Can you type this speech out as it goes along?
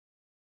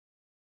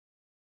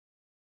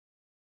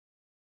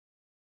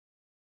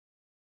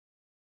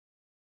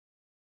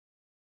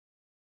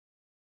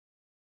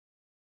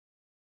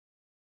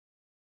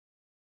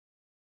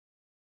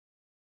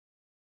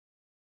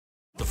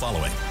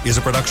Following is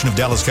a production of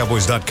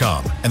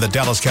DallasCowboys.com and the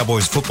Dallas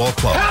Cowboys Football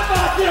Club. How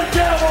about them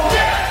Cowboys?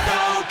 Yeah,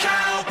 go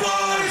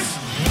Cowboys!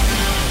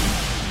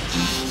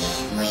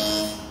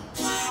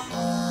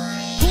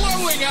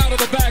 Blowing out of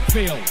the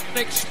backfield,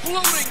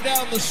 exploding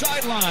down the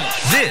sideline.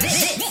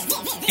 This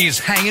is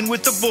Hanging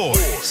with the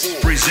Boys,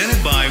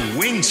 presented by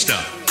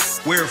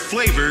Wingstop, where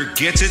flavor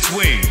gets its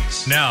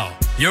wings. Now,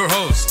 your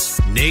hosts,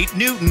 Nate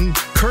Newton,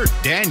 Kurt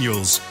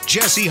Daniels,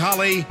 Jesse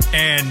Holley,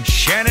 and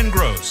Shannon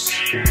Gross.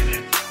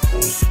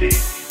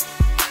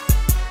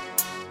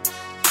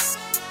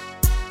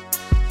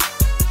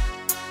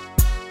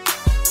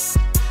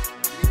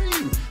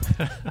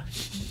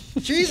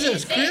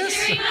 Jesus,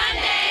 Chris.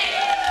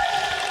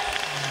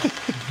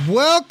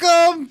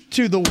 Welcome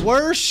to the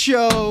worst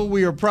show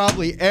we are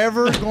probably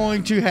ever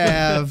going to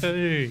have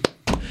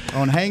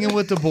on Hanging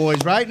with the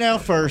Boys. Right now,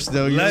 first,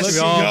 though, you're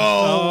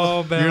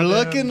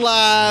looking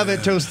live at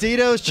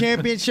Tostitos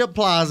Championship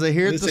Plaza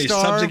here at the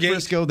Star in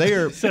Frisco. They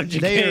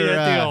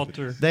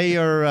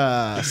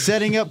are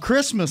setting up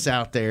Christmas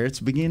out there.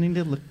 It's beginning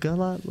to look a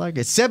lot like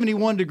it.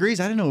 71 degrees.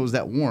 I didn't know it was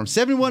that warm.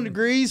 71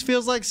 degrees,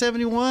 feels like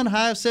 71,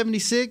 high of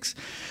 76.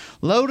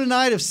 Low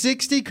tonight of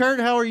 60. Kurt,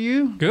 how are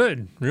you?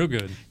 Good, real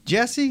good.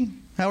 Jesse,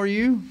 how are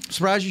you?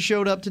 Surprised you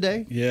showed up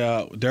today?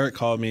 Yeah, Derek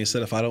called me and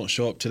said if I don't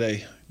show up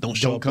today,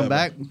 don't come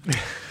back.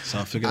 So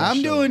I figured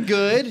I'm doing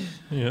good.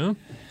 Yeah.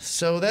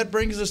 So that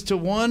brings us to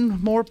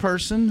one more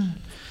person.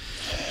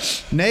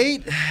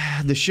 Nate,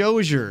 the show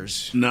is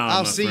yours. No,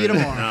 I'll see you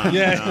tomorrow.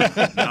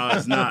 No,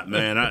 it's not,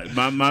 man.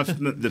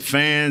 The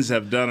fans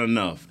have done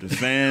enough. The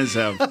fans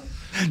have.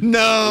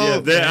 No.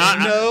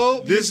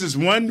 This is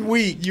 1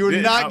 week. You're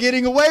not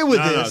getting away with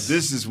this. No,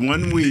 this is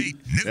 1 week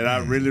that I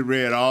really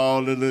read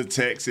all the little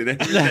texts and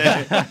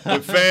everything.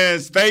 The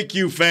fans, thank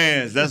you,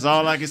 fans. That's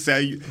all I can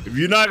say. If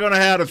you're not going to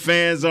have the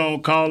fans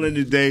on calling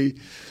today,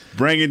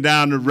 bringing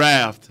down the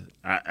raft,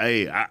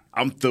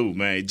 I'm through,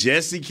 man.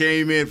 Jesse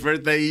came in,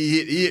 first thing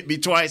he hit me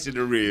twice in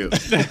the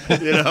ribs.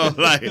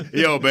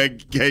 Man,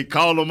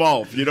 call him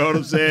off. You know what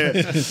I'm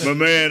saying? My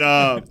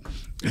man,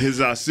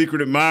 his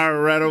secret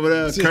admirer right over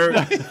there, Kurt.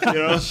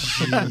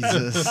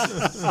 Jesus.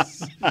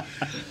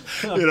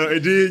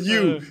 And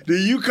then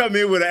you come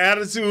in with an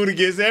attitude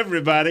against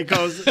everybody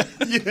because,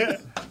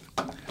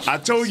 I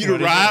told you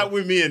to ride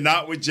with me and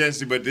not with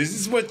Jesse, but this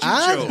is what you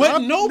chose.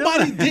 But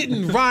nobody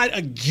didn't ride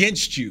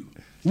against you.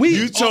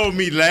 You told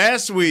me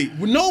last week.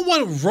 No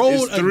one rode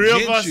against you. It's three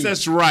of us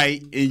that's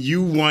right and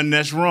you one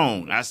that's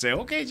wrong. I said,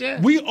 okay,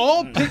 Jeff. We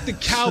all picked the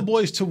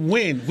Cowboys to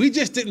win. We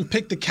just didn't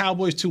pick the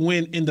Cowboys to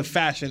win in the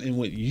fashion in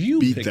which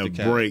you picked the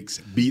Cowboys.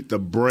 Beat the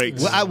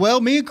brakes.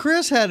 Well, me and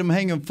Chris had him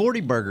hanging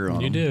 40 burger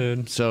on You him.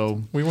 did.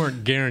 So we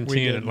weren't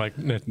guaranteeing it like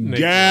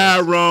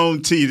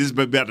guarantee. This is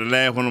about the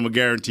last one I'm going to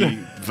guarantee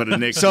for the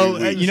next 3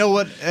 weeks. You know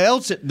what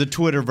else the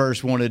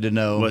Twitterverse wanted to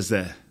know? What's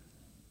that?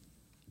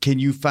 Can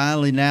you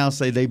finally now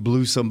say they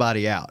blew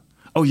somebody out?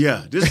 Oh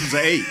yeah, this was an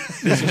 8.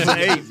 This was an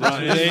 8, bro.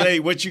 This was an 8.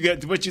 What you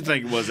think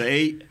it was, an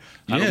 8?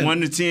 Out of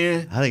 1 to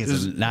 10? I think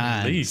it's a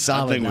 9.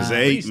 Solid I think it was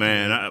 9. 8,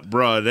 man. That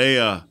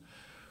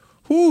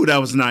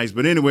was nice.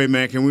 But anyway,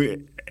 man,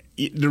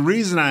 the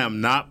reason I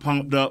am not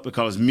pumped up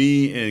because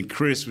me and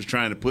Chris was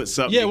trying to put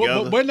something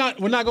together. Yeah, we're not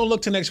going to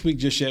look to next week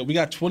just yet. We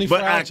got 24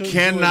 hours to enjoy this. But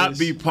I cannot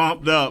be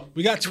pumped up.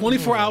 We got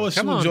 24 hours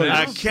to enjoy this.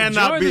 I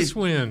cannot be. This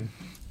win.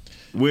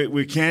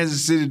 With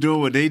Kansas City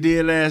doing what they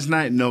did last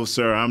night? No,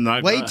 sir, I'm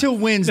not. Wait till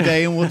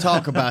Wednesday and we'll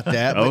talk about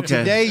that. But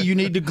today you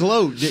need to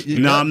gloat.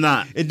 I'm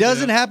not. It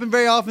doesn't happen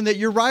very often that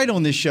you're right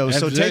on this show,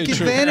 so take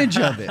advantage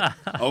of it.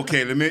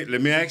 Okay,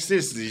 let me ask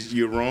this.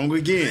 You're wrong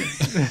again.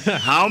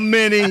 How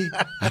many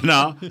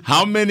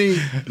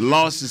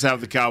losses have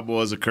the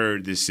Cowboys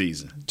occurred this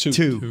season?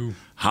 Two.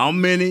 How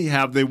many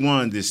have they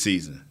won this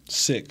season?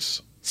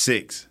 6.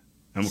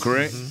 Am I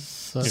correct?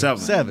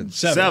 Seven.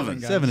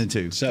 7 and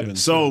 2. 7.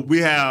 So we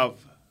have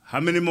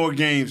how many more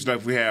games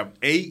left? We have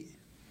 8.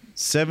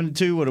 7 and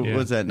 2. What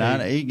was that?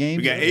 9, 8 games.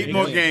 We got 8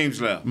 more games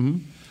left. Mm-hmm.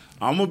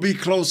 I'm gonna be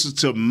closer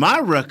to my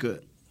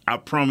record. I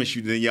promise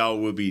you, than y'all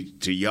will be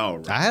to y'all.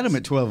 Records. I had them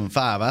at 12 and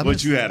 5.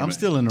 What you had? I'm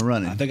still in the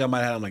running. I think I might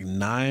have had them like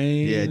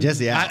 9. Yeah,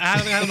 Jesse. I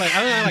had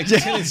like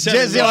 10 and 7.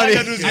 Jesse I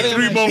got to do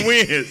 3 more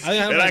wins,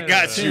 and I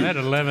got you. I had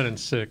 11 and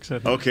 6.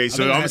 Okay,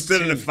 so I'm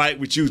still in the fight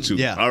with you two.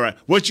 Yeah. All right.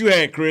 What you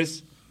had,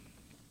 Chris?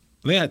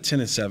 They had 10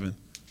 and 7.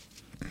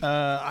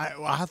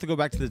 I'll have to go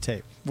back to the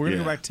tape. We're going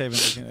to go back to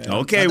tape.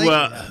 Okay,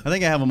 I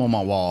think I have them on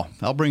my wall.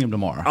 I'll bring them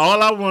tomorrow.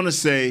 All I want to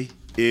say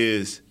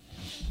is,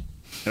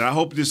 and I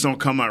hope this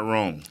don't come out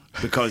wrong,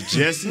 because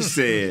Jesse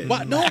said.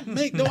 What? No,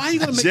 how you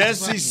gonna make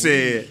Jesse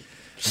said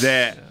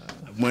that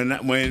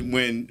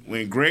when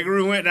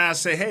Gregory went down, I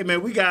said, hey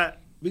man, we got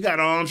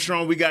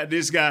Armstrong, we got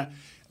this guy.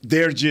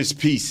 They're just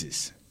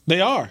pieces. They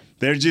are.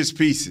 They're just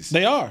pieces.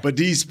 They are. But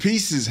these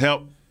pieces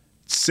help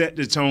set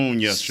the tone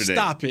yesterday.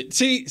 Stop it.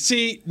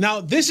 See, now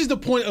this is the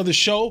point of the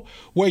show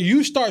where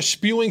you start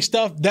spewing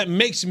stuff that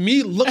makes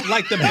me look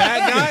like the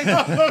bad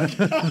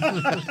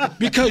guy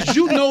because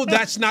you know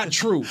that's not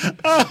true.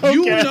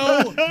 You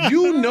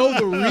know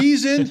the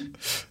reason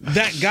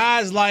that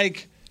guys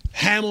like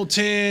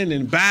Hamilton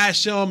and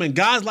Basham and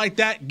guys like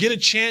that get a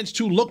chance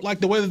to look like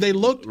the way that they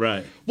looked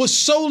was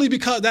solely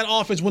because that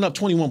offense went up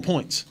 21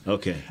 points.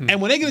 Okay.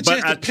 And when they get a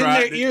chance to pin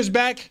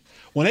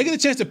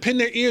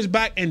their ears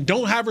back, and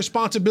don't have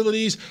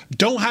responsibilities,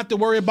 don't have to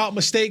worry about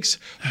mistakes,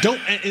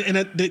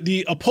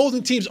 the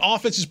opposing team's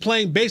offense is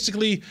playing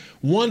basically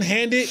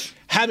one-handed,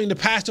 having to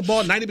pass the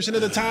ball 90%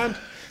 of the time,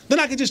 then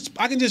I can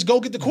just go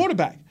get the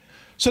quarterback.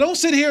 So don't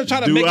sit here and try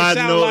to make it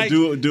sound like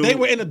they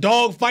were in a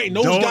dog fight and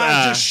those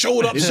guys just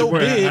showed up so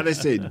big. How they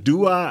say,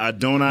 do I or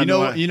don't I?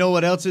 You know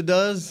what else it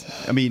does?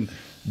 I mean,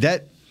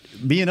 that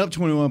being up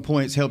 21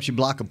 points helps you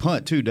block a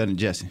punt too, doesn't it,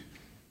 Jesse?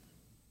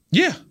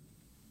 Yeah.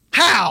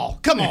 How?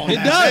 Come on. It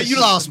does.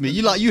 You lost me.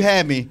 You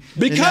had me.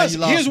 Because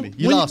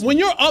when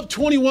you're up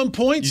 21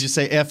 points, you just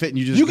say F it and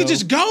you could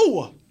just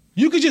go.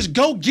 You could just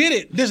go get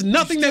it. There's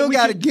nothing you still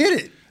got to get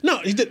it. No,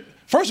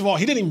 first of all,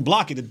 he didn't even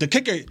block it. The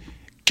kicker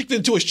kicked it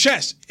into his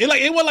chest. It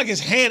wasn't like his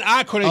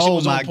hand-eye coordination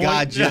was on point. Oh, my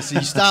God,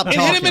 Jesse. Stop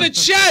talking. It hit him in the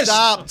chest.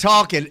 Stop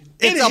talking.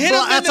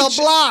 That's a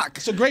block.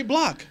 It's a great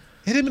block.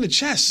 Hit him in the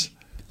chest.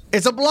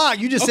 It's a block.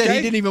 You just said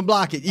he didn't even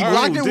block it. He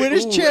blocked it with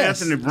his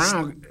chest. Anthony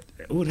Brown.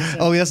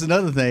 That's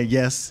another thing.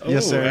 Yes,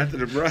 sir.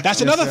 Anthony Brown. That's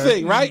another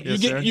thing, right?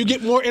 You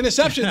get more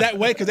interceptions that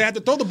way because they have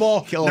to throw the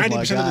ball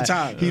 90% of the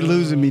time. He's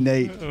losing me,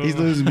 Nate. He's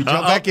losing me.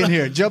 Jump back in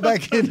here.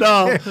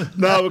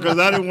 No, because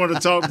I didn't want to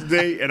talk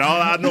today, and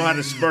I know how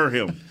to spur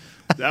him.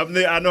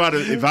 I know how to.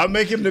 If I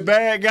make him the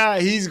bad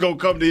guy, he's gonna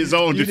come to his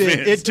own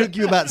defense. It took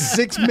you about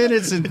 6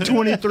 minutes and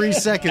 23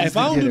 seconds. If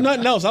I don't do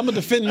nothing else, I'm gonna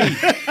defend me.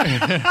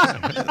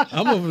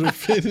 I'm gonna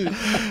defend.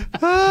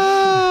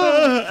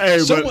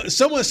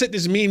 Someone said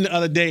this meme the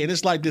other day, and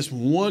it's like this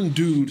one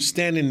dude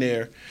standing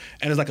there,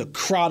 and it's like a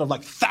crowd of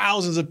like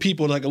thousands of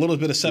people, like a little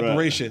bit of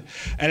separation,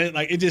 and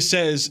it just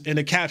says in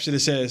the caption, it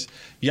says,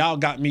 "Y'all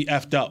got me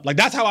effed up." Like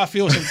that's how I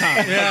feel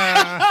sometimes.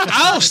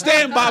 I'll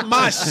stand by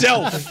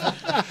myself,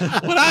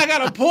 but I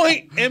got a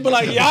point and be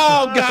like,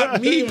 y'all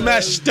got me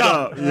messed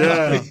up.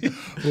 Yeah.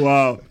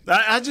 Wow.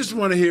 I just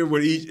want to hear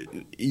what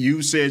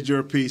you said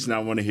your piece, and I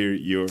want to hear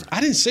your. I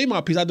didn't say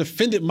my piece. I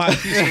defended my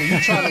piece. When you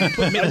trying to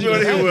put me. I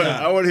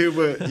want to hear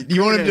what.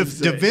 You want him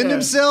to defend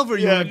himself, or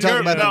you want to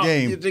talk about the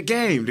game? The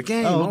game. Oh,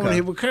 okay. I want to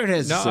hear what Kurt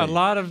has to say. A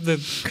lot of the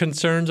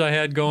concerns I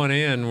had going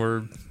in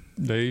were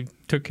they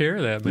took care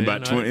of that,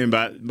 man.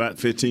 About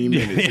 15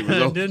 minutes.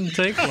 It didn't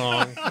take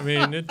long. I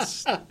mean,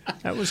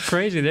 that was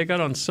crazy. They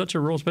got on such a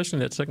roll, especially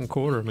in that second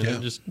quarter. I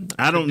mean,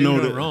 I don't know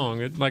that wrong.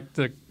 Like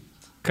the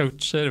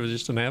coach said, it was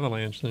just an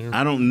avalanche there.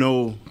 I don't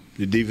know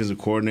the defensive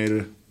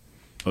coordinator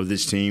of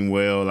this team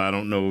well. I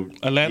don't know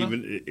Atlanta. I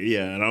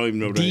don't even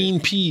know Dean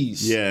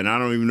Pease. Yeah, and I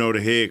don't even know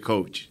the head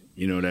coach.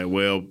 That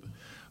well.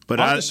 But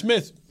Arthur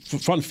Smith,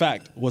 fun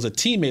fact, was a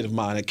teammate of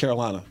mine at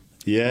Carolina.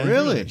 Yeah,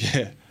 really?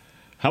 Yeah.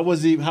 How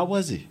was he?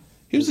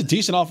 He was a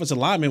decent offensive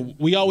lineman.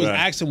 We always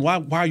asked him,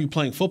 why are you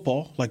playing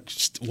football? Like,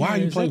 why are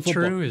you playing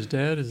football? True? His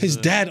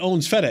dad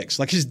owns FedEx.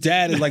 Like, his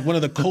dad is like one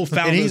of the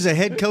co-founders. And he's a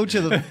head coach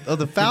of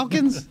the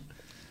Falcons?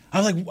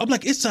 I'm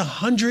like, it's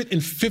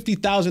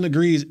 150,000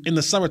 degrees in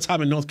the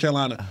summertime in North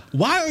Carolina.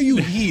 Why are you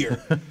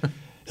here?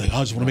 Like,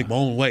 I just want to make my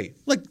own way.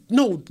 Like,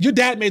 no, your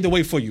dad made the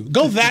way for you.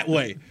 Go that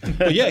way.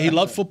 But yeah, he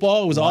loved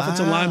football. He was an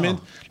offensive lineman.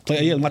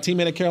 My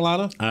teammate at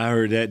Carolina. I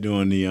heard that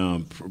during the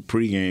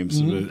pregame.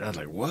 So I was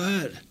like,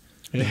 what?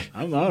 Yeah.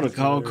 I would have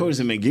called coach and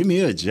said, man, give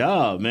me a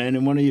job, man,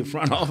 in one of your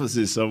front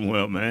offices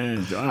somewhere,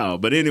 man. Wow.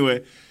 But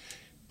anyway,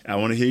 I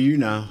want to hear you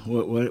now.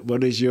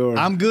 What is your?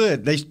 I'm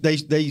good.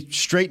 They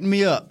straightened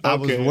me up. Okay. I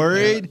was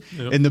worried,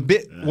 and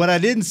what I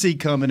didn't see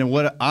coming, and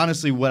what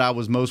I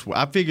was most worried.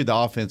 I figured the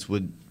offense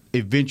would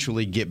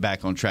eventually get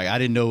back on track. I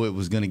didn't know it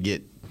was going to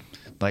get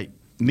like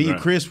me and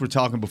Chris were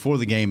talking before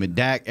the game, and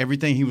Dak,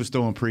 everything he was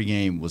throwing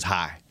pregame was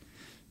high.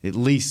 At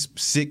least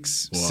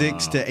 6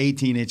 to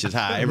 18 inches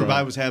high.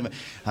 Everybody was having.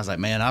 I was like,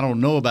 man, I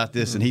don't know about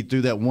this. And he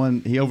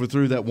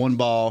overthrew that one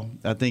ball,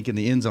 I think, in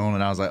the end zone.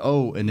 And I was like,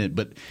 oh, and then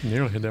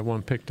Nearly had that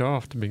one picked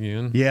off to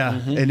begin. Yeah,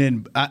 and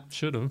then I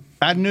should have.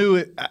 I knew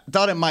it. I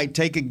thought it might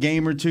take a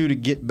game or two to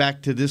get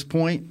back to this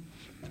point.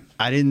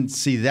 I didn't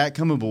see that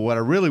coming, but what I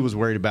really was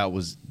worried about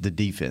was the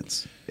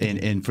defense,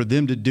 and for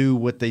them to do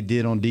what they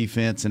did on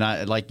defense.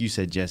 And like you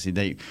said,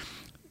 Jesse,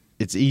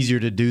 it's easier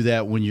to do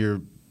that when you're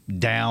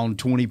down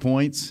 20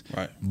 points,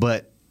 right?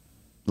 But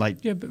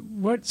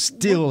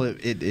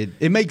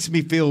it makes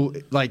me feel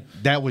like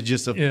that was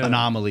just an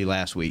anomaly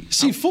last week.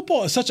 See,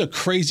 football is such a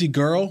crazy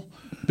girl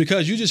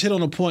because you just hit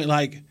on a point.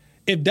 Like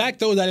if Dak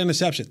throws that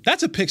interception,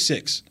 that's a pick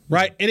six,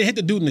 right? And it hit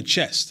the dude in the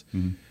chest.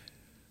 Mm-hmm.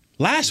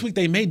 Last week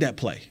they made that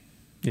play.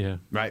 Yeah,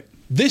 right.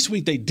 This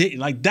week they didn't.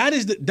 Like that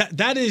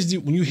is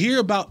when you hear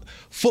about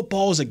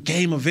football as a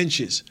game of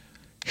inches,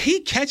 he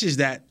catches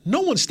that.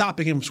 No one's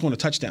stopping him from scoring a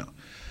touchdown.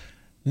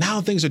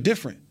 Now things are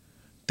different.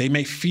 They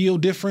may feel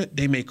different.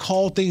 They may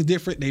call things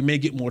different. They may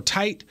get more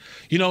tight.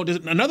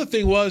 Another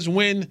thing was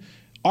when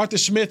Arthur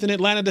Smith in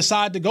Atlanta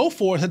decided to go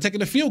for it and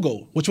taking a field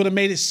goal, which would have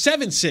made it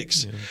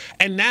 7-6. Yeah.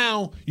 And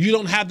now you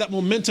don't have that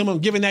momentum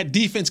of giving that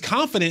defense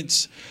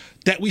confidence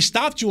that we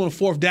stopped you on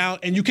 4th down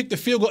and you kicked the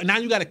field goal, and now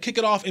you got to kick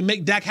it off and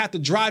make Dak have to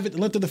drive it the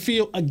length of the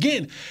field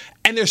again.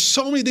 And there's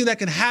so many things that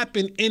can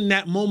happen in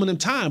that moment in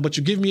time. But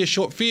you give me a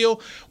short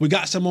field, we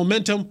got some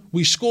momentum,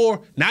 we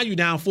score, now you're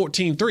down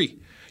 14-3.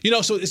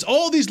 So it's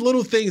all these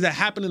little things that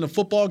happen in a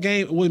football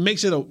game. What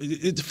makes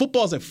it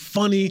football is a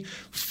funny,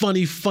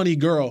 funny, funny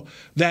girl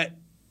that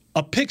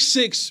a pick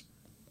six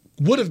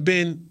wasn't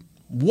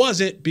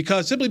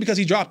simply because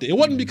he dropped it. It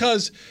wasn't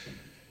because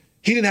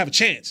he didn't have a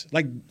chance.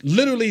 Like,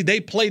 literally, they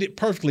played it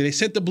perfectly. They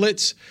sent the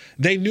blitz.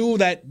 They knew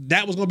that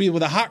was going to be where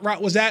the hot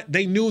route was at.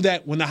 They knew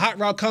that when the hot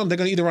route comes, they're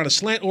going to either run a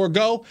slant or a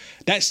go.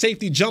 That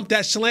safety jumped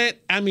that slant.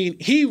 I mean,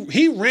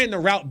 he ran the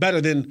route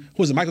better than,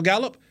 who was it, Michael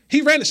Gallup?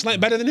 He ran the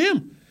slant better than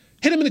him.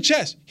 Hit him in the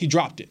chest. He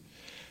dropped it.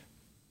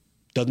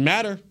 Doesn't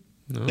matter.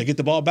 No. They get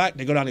the ball back.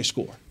 They go down, they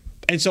score.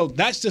 And so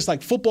that's just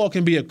like, football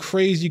can be a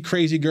crazy,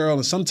 crazy girl.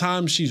 And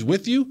sometimes she's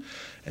with you,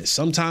 and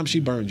sometimes she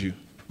burns you.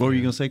 What were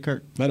you going to say,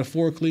 Kurt?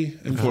 Metaphorically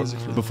and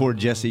physically. Before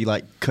Jesse,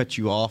 cut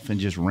you off and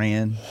just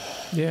ran?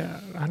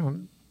 Yeah, I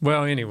don't.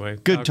 Well, anyway.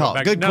 Good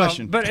talk. Good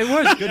question. But it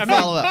was good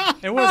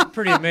follow-up. It was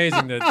pretty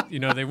amazing that,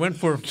 they went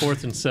for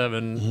 4th and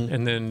 7,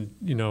 and then,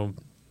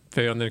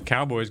 failed. And the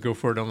Cowboys go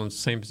for it on the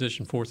same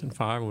position, 4th and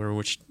 5,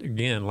 which,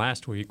 again,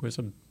 last week was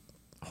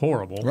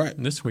horrible. Right.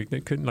 And this week they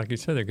couldn't, like you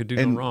said, they could do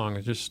no wrong.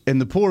 It's just. And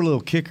the poor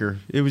little kicker,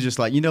 it was just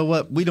like, you know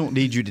what? We don't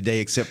need you today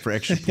except for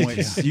extra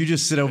points. You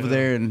just sit over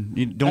there and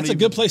you don't. That's a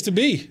good place to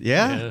be.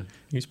 Yeah.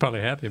 He's probably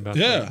happy about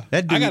that.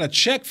 Yeah. I got a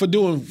check for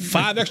doing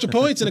 5 extra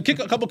points and a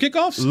couple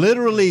kickoffs.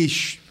 Literally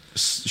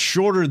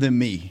shorter than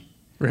me.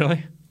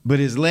 Really? But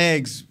his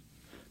legs,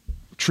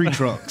 tree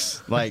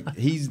trunks.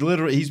 He's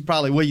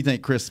probably, what do you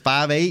think, Chris?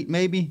 5'8",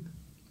 maybe?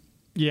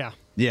 Yeah.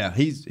 Yeah,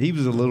 he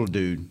was a little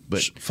dude,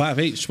 but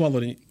 5'8",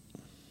 swallowed it.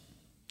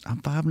 I'm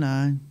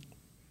 5'9".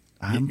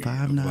 I'm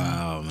 5'9".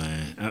 Wow,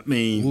 man. I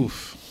mean,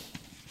 oof.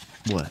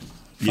 What?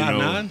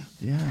 5'9"?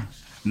 Yeah.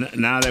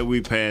 Now that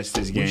we passed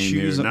this game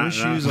shoes, here, now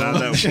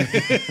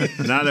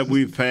that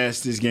we've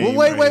passed this game.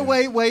 Well,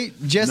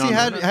 wait. Jesse,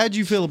 how'd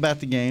you feel about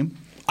the game?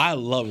 I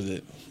loved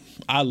it.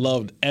 I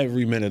loved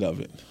every minute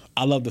of it.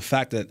 I loved the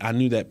fact that I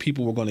knew that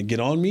people were going to get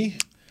on me.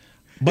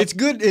 But it's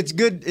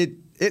good.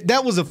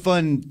 That was a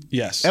fun.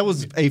 Yes. That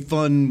was a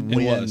fun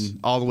win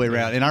all the way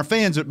around. And our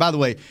fans, by the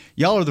way,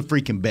 y'all are the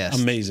freaking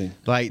best. Amazing.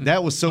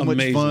 That was so much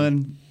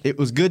fun. It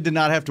was good to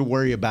not have to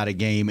worry about a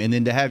game, and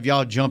then to have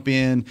y'all jump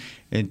in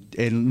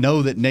and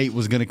know that Nate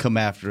was going to come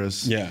after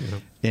us. Yeah.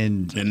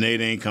 And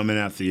Nate ain't coming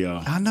after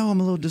y'all. I know, I'm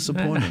a little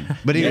disappointed.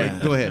 But anyway,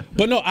 go ahead.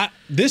 But no,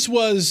 this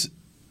was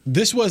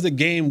the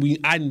game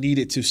I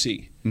needed to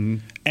see.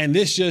 Mm-hmm. And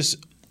this just,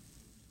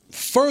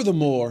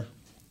 furthermore,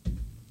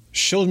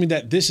 shows me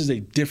that this is a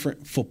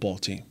different football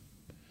team.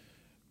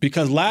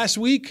 Because last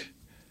week,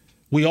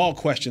 we all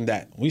questioned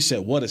that. We said,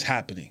 what is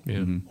happening? Yeah.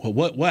 Mm-hmm.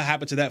 Well, what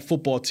happened to that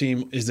football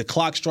team? Is the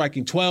clock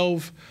striking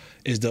 12?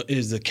 Is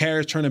the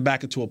carriage turning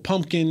back into a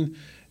pumpkin?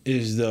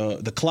 Is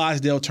the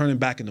Clydesdale turning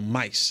back into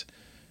mice?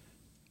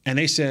 And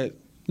they said,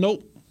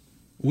 nope,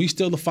 we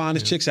still the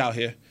finest chicks out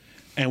here.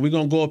 And we're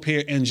going to go up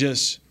here and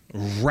just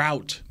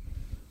rout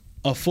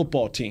a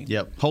football team.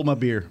 Yep. Hold my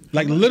beer.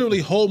 Literally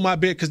hold my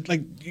beer. Because,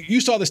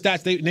 you saw the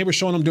stats. They were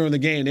showing them during the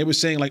game. They were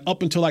saying,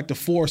 up until, the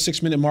 4 or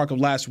 6 minute mark of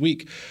last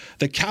week,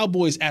 the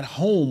Cowboys at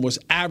home was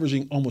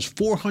averaging almost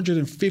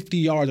 450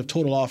 yards of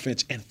total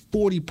offense and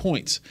 40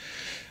 points.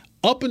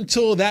 Up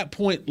until that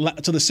point,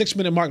 to the 6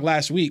 minute mark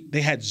last week,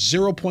 they had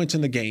 0 points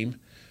in the game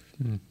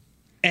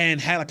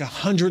and had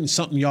 100 and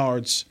something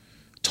yards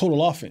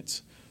total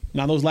offense.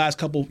 Now, those last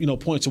couple,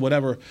 points or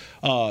whatever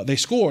they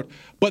scored,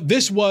 but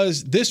this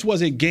was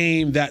a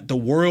game that the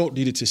world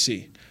needed to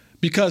see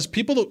because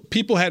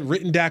people had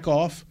written Dak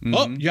off. Mm-hmm.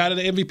 Oh, you're out of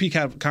the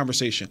MVP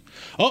conversation.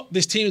 Oh,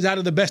 this team is out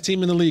of the best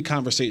team in the league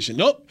conversation.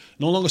 Nope,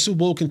 no longer Super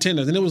Bowl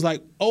contenders. And it was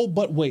like, oh,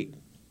 but wait,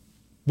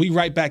 we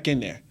right back in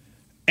there.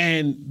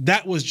 And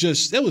that was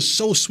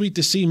so sweet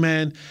to see,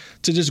 man,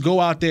 to just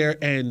go out there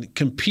and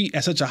compete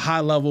at such a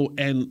high level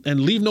and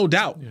leave no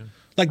doubt.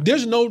 Yeah.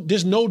 There's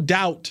no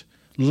doubt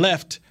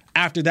left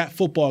after that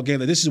football game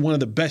that this is one of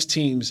the best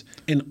teams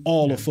in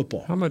all of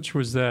football. How much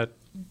was that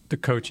the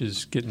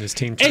coaches getting his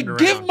team turned around?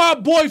 Give my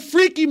boy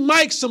Freaky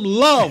Mike some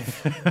love.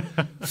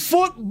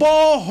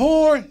 Football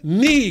whore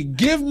knee.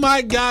 Give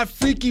my guy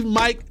Freaky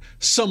Mike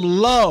some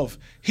love.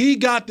 He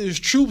got his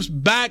troops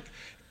back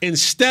in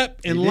step,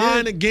 in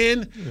line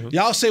again. Mm-hmm.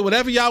 Y'all say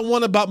whatever y'all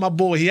want about my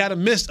boy. He had a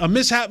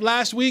mishap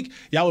last week.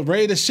 Y'all was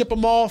ready to ship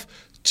him off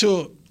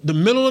to the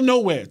middle of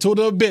nowhere, to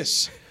the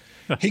abyss.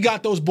 He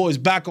got those boys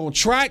back on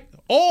track.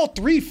 All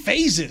 3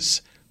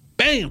 phases.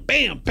 Bam,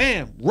 bam,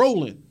 bam,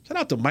 rolling. Shout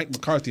out to Mike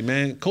McCarthy,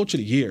 man. Coach of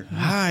the year. All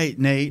right,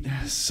 Nate.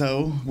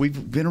 So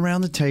we've been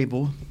around the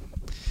table.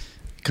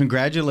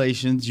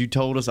 Congratulations. You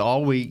told us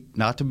all week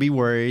not to be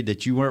worried,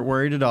 that you weren't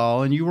worried at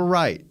all, and you were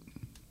right.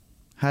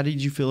 How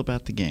did you feel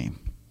about the game?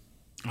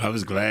 I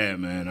was glad,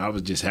 man. I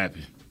was just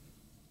happy.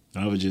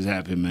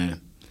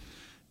 Man.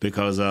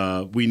 Because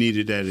we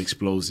needed that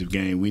explosive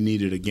game. We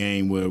needed a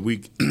game where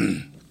we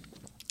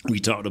we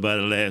talked about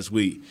it last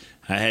week.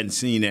 I hadn't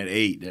seen that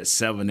 8, that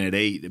 7, that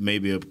 8,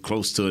 maybe up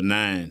close to a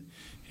 9.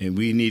 And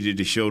we needed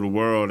to show the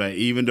world that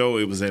even though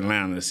it was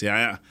Atlanta, see,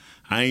 I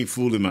ain't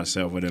fooling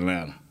myself with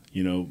Atlanta,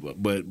 you know.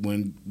 But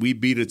when we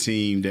beat a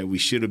team that we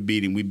should have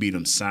beaten, we beat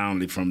them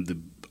soundly from the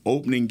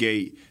opening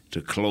gate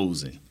to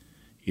closing.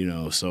 You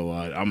know, so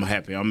I'm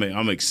happy.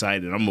 I'm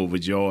excited. I'm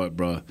overjoyed,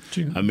 bro.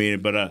 I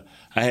mean, but I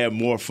had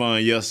more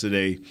fun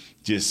yesterday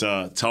just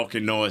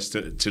talking noise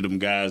to them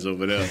guys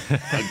over there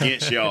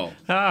against y'all.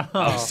 I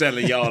was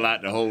selling y'all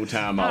out the whole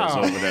time I was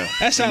over there.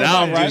 That sounds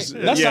about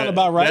right. That sounds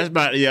about right. That's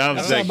about, I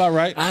was like, about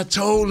right. I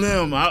told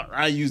them.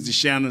 I used the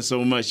Shannon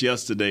so much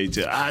yesterday.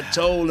 I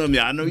told them.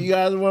 I know you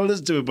guys want to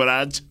listen to it, but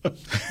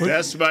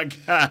that's my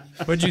guy.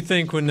 What'd you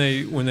think when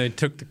they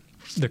took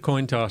the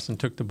coin toss and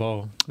took the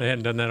ball? They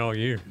hadn't done that all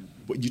year.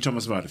 You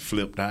talking about it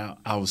flipped out?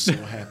 I was so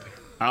happy.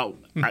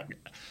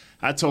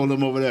 I told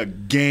them over there,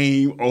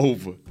 game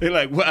over. They're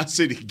like, well, I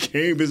said the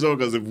game is over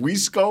because if we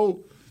score,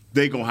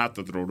 they're going to have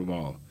to throw the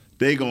ball.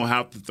 They're going to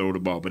have to throw the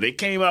ball. But they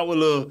came out with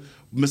little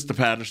Mr.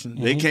 Patterson.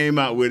 Mm-hmm. They came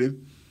out with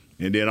him.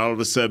 And then all of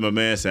a sudden, my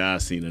man said,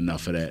 I've seen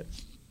enough of that.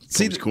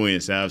 Coach Quinn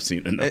said, I've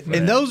seen enough of that.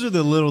 And those are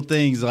the little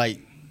things,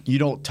 like, you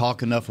don't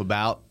talk enough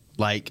about.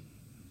 Like,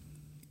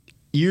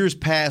 years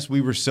past, we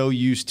were so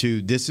used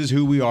to this is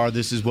who we are,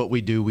 this is what we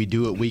do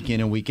it week in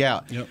and week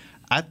out. Yep.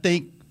 I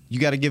think you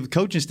got to give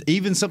coaches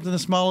even something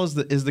as small as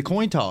the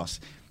coin toss.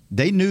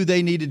 They knew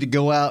they needed to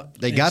go out.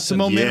 They got some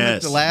momentum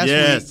the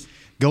last week.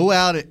 Go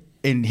out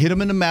and hit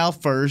them in the mouth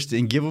first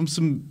and give them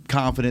some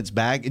confidence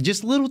back.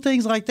 Just little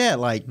things like that.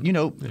 Like, you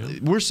know,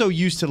 we're so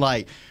used to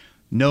like,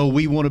 no,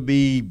 we want to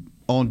be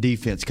on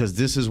defense because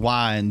this is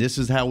why and this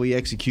is how we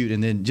execute.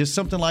 And then just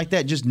something like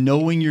that, just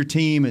knowing your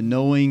team and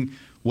knowing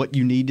what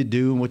you need to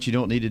do and what you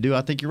don't need to do.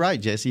 I think you're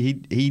right,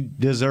 Jesse. He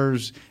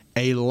deserves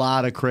a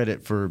lot of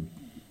credit for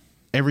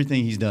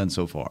everything he's done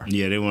so far.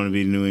 Yeah, they want to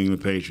be the New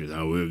England Patriots.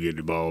 Oh, we'll get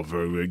the ball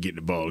first. We'll get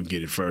the ball and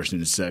get it first in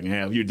the second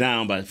half. You're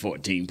down by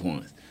 14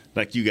 points.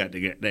 Like you got to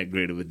get that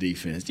great of a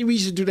defense. We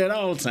used to do that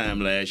all the time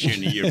last year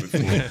and the year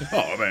before.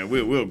 Oh, man,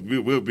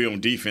 we'll be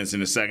on defense in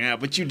the second half.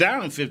 But you're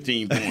down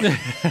 15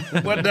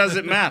 points. What does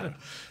it matter?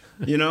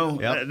 You know,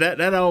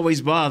 that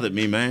always bothered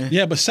me, man.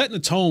 Yeah, but setting the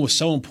tone was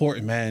so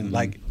important, man. Mm-hmm.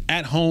 Like,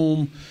 at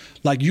home,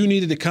 like, you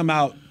needed to come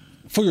out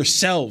for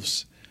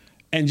yourselves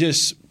and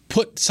just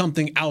put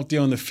something out there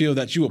on the field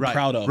that you were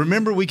proud of.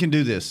 Remember, we can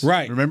do this.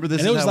 Right. Remember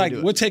this. And it was like,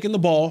 we're taking the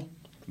ball,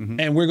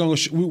 and we're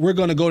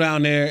going to go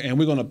down there, and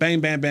we're going to bang,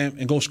 bam, bam,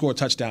 and go score a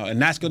touchdown.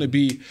 And that's going to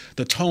be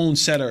the tone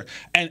setter.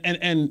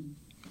 And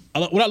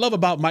what I love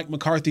about Mike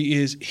McCarthy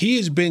is he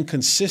has been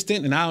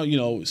consistent, and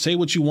I'll, say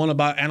what you want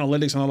about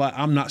analytics and all that.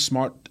 I'm not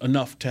smart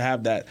enough to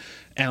have that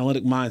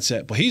analytic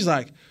mindset. But he's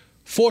like,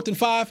 4th and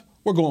 5,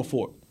 we're going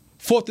for it.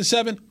 4th and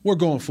 7, we're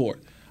going for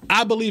it.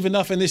 I believe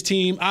enough in this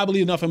team. I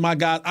believe enough in my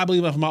guys. I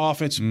believe enough in my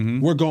offense. Mm-hmm.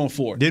 We're going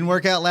for it. Didn't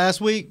work out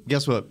last week.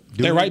 Guess what?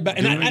 They're right back.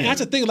 And that's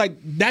the thing. Like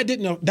that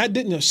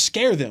didn't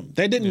scare them.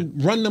 That didn't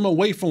run them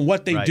away from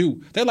what they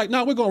do. They're like,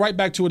 no, we're going right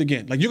back to it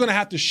again. Like you're going to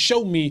have to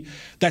show me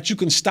that you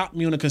can stop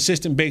me on a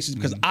consistent basis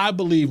because I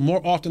believe more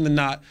often than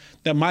not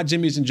that my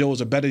Jimmys and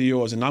Joes are better than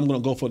yours, and I'm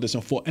going to go for this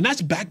and for. And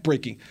that's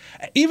backbreaking.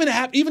 Even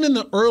in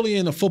the early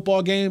in the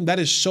football game, that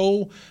is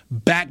so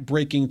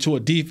backbreaking to a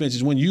defense.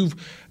 Is when you've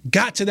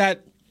got to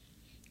that.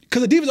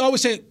 Because the defense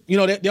always say,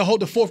 they'll hold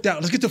the 4th down.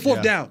 Let's get the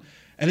 4th down.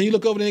 And then you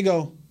look over there and you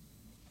go,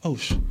 oh,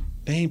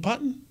 they ain't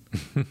punting?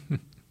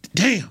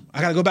 Damn, I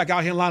got to go back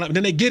out here and line up. And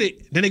then they get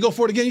it. Then they go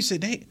for it again. You say,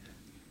 they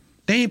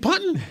ain't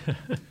punting?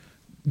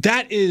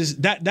 That is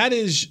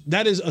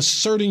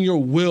asserting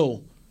your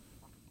will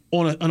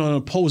on an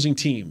opposing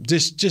team.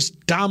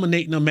 Just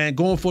dominating them, man,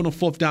 going for the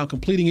 4th down,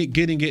 completing it,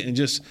 getting it, and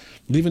just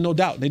leaving no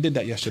doubt. They did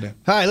that yesterday.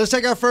 All right, let's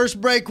take our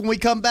first break. When we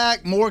come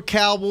back, more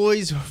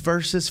Cowboys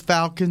versus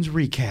Falcons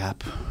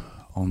recap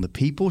on the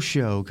People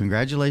Show.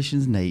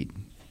 Congratulations, Nate.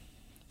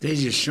 They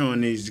just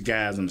showing these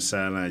guys on the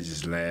sideline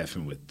just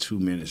laughing with 2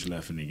 minutes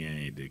left in the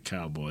game. The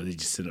Cowboys, they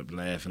just sit up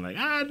laughing like,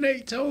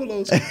 Nate told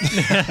us.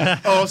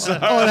 Oh,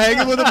 sorry. On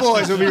Hanging with the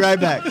Boys. We'll be right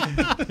back.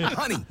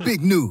 Honey, big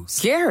news.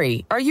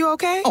 Gary, are you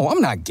okay? Oh, I'm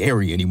not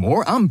Gary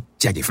anymore. I'm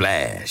Jackie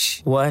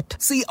Flash. What?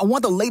 See, I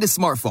want the latest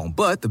smartphone,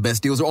 but the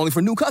best deals are only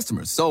for new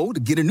customers. So to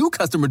get a new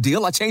customer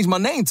deal, I changed my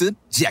name to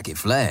Jackie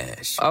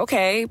Flash.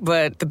 Okay,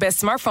 but the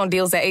best smartphone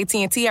deals at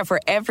AT&T are for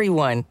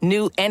everyone,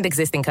 new and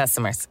existing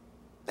customers.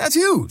 That's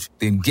huge.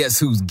 Then guess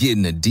who's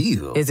getting a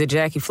deal? Is it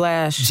Jackie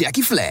Flash?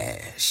 Jackie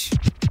Flash.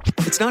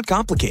 It's not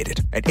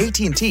complicated. At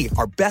AT&T,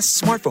 our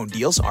best smartphone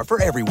deals are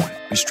for everyone.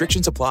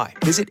 Restrictions apply.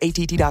 Visit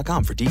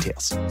att.com for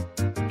details.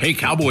 Hey,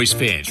 Cowboys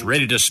fans,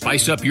 ready to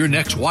spice up your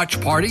next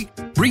watch party?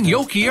 Bring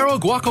Yo Quiero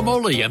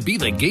guacamole and be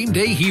the game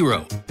day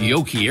hero.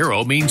 Yo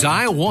Quiero means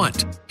I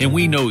want, and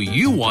we know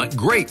you want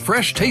great,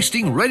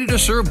 fresh-tasting,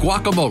 ready-to-serve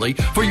guacamole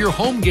for your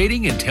home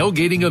gating and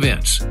tailgating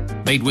events.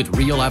 Made with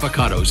real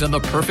avocados and the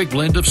perfect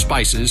blend of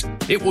spices,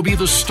 it will be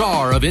the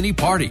star of any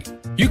party.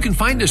 You can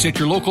find us at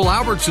your local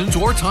Albertsons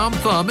or Tom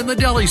Thumb in the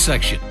deli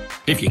section.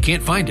 If you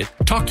can't find it,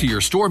 talk to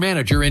your store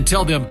manager and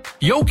tell them,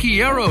 Yo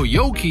Quiero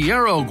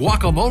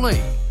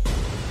guacamole.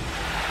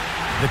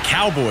 the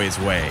Cowboys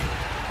way,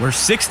 where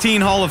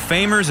 16 Hall of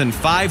Famers and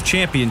 5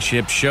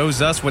 championships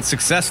shows us what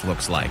success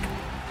looks like.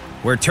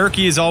 Where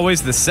turkey is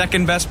always the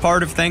second best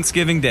part of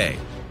Thanksgiving Day.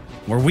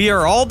 Where we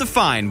are all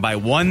defined by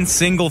one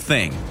single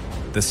thing,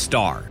 the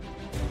star.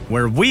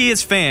 Where we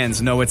as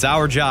fans know it's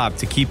our job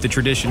to keep the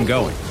tradition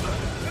going.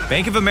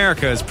 Bank of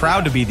America is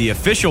proud to be the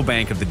official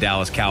bank of the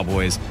Dallas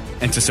Cowboys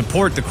and to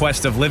support the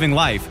quest of living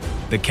life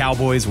the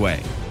Cowboys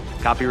way.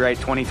 Copyright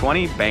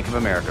 2020, Bank of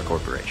America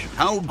Corporation.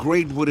 How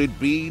great would it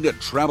be to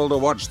travel to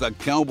watch the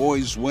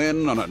Cowboys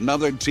win on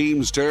another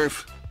team's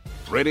turf?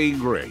 Pretty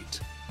great.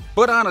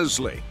 But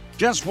honestly,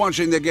 just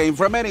watching the game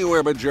from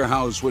anywhere but your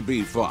house would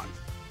be fun.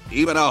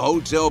 Even a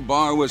hotel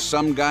bar with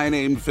some guy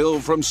named Phil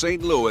from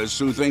St. Louis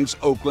who thinks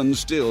Oakland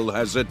still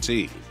has a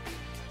team.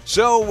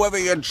 So whether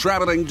you're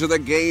traveling to the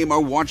game or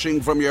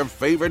watching from your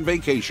favorite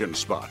vacation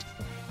spot,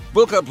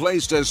 book a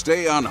place to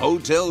stay on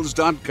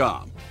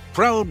Hotels.com,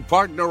 proud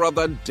partner of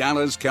the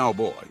Dallas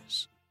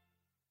Cowboys.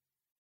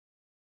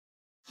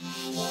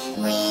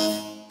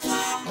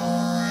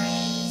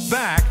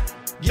 Back.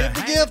 Give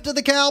the gift to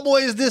the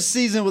Cowboys this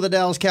season with the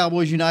Dallas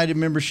Cowboys United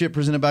membership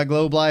presented by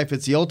Globe Life.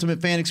 It's the ultimate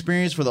fan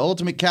experience for the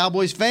ultimate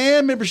Cowboys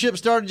fan. Membership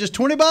start at just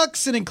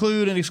 $20 and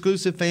include an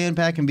exclusive fan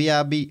pack and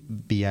VIP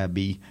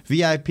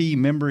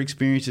member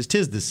experiences.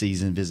 'Tis the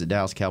season. Visit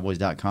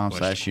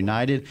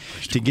DallasCowboys.com/United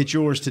to get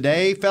yours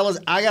today. Fellas,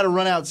 I got to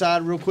run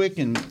outside real quick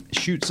and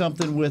shoot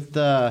something with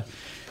the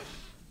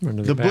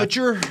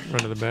butcher. Run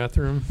to the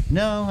bathroom.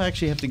 No, I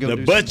actually have to go the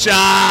do butcher.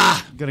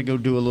 Got to go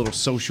do a little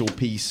social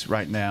piece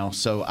right now.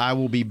 So I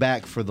will be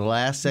back for the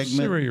last segment.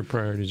 See where your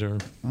priorities are.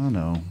 I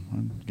know. I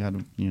got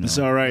to, It's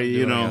all right,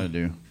 I got to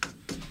do.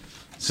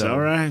 It's all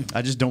right.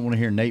 I just don't want to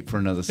hear Nate for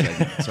another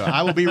segment. So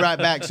I will be right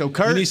back. So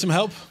Kurt, you need some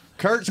help?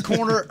 Kurt's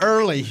Corner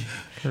early.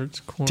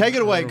 Kurt's Corner. Take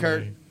it away, early.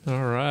 Kurt.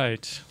 All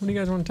right. What do you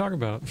guys want to talk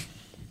about?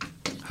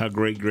 How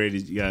great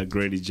Grady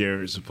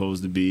Jarrett's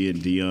supposed to be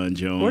and Deion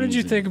Jones. What did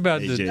you think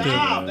about the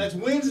Stop! That's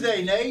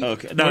Wednesday, Nate.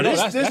 Okay, no,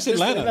 that's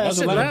Atlanta. That's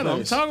Atlanta.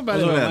 I'm talking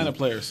about Atlanta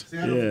players.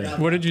 Yeah.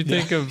 What did you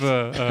think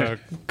of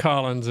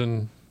Collins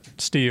and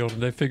Steele? Did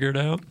they figure it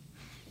out?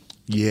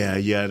 Yeah.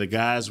 The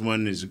guys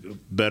wasn't as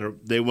better.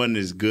 They wasn't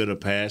as good a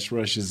pass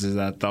rushers as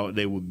I thought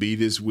they would be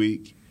this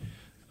week.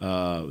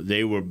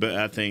 They were.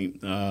 I think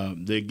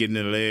they're getting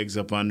their legs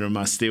up under them.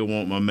 I still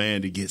want my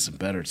man to get some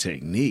better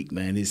technique,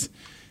 man.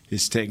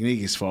 His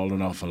technique is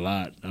falling off a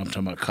lot. I'm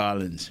talking about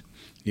Collins,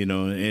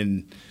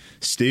 and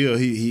still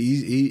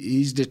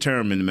he's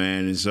determined,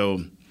 man. And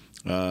so,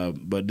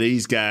 but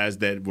these guys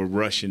that were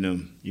rushing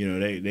them,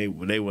 they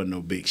weren't no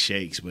big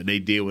shakes, but they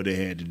did what they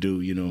had to do,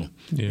 Yeah.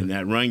 And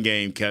that run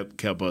game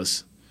kept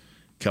us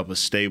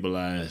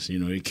stabilized.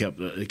 It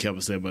kept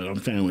us there. But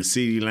I'm saying when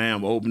CeeDee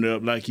Lamb opened it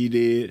up like he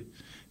did,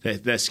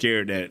 that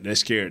scared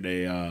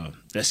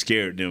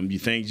them. You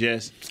think,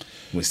 Jess?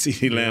 When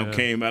CeeDee Lamb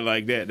came out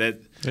like that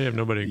they have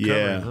nobody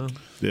covering, huh?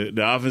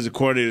 The offensive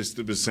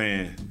coordinator was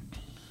saying,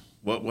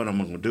 what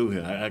am I going to do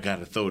here? I got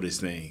to throw this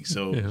thing.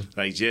 So,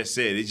 like Jess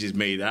said, it just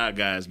made our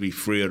guys be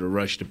freer to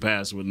rush the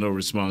pass with no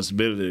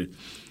responsibility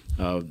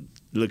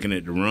looking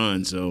at the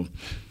run. So,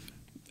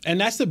 and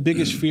that's the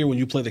biggest fear when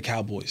you play the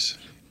Cowboys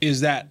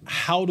is that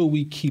how do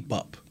we keep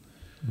up?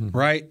 Mm-hmm.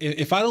 Right?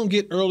 If I don't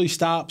get early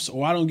stops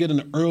or I don't get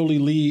an early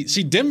lead.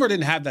 See, Denver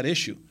didn't have that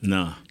issue.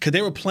 No. Because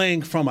they were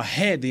playing from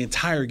ahead the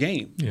entire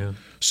game. Yeah.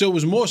 So it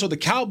was more so the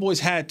Cowboys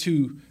had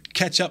to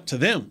catch up to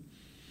them.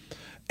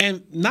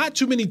 And not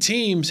too many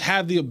teams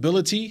have the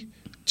ability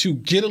to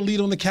get a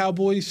lead on the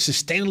Cowboys,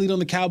 sustain a lead on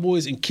the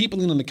Cowboys, and keep a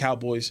lead on the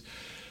Cowboys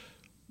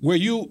where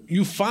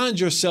you find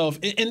yourself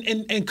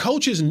and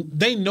coaches,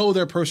 they know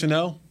their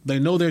personnel, they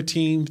know their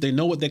teams, they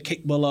know what they're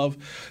capable of.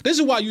 This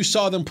is why you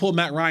saw them pull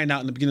Matt Ryan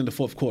out in the beginning of the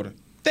fourth quarter.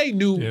 They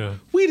knew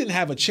we didn't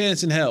have a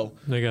chance in hell.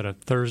 They got a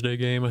Thursday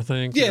game, I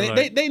think. Yeah,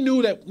 they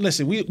knew that.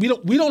 Listen, we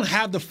don't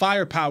have the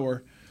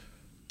firepower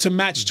to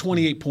match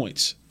 28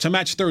 points, to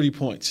match 30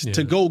 points,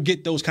 to go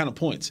get those kind of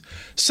points.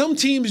 Some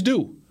teams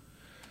do.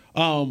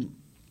 And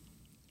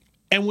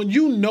when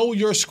you know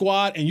your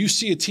squad and you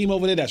see a team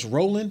over there that's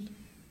rolling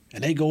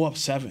and they go up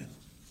 7,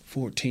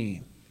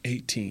 14,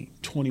 18,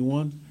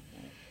 21,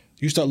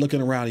 you start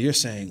looking around and you're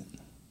saying,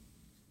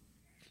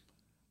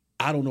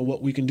 I don't know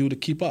what we can do to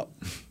keep up.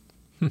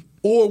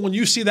 Or when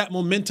you see that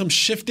momentum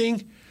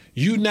shifting,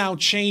 you now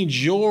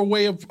change your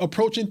way of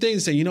approaching things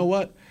and say, you know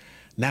what?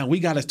 Now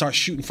we got to start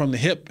shooting from the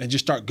hip and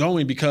just start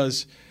going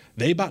because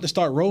they about to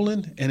start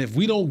rolling. And if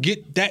we don't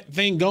get that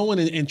thing going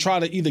and try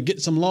to either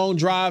get some long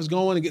drives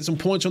going and get some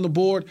points on the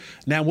board,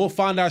 now we'll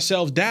find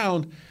ourselves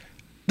down.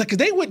 Because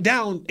they went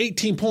down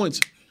 18 points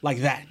like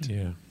that.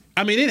 Yeah.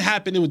 I mean, it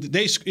happened.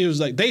 It was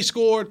like they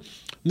scored,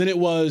 then it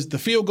was the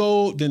field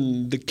goal,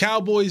 then the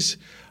Cowboys,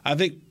 I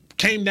think,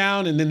 came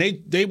down, and then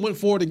they went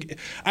forward.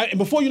 And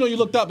before you know, you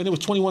looked up, and it was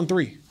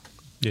 21-3.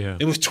 Yeah.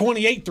 It was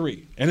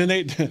 28-3. And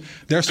then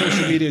their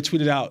social media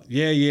tweeted out,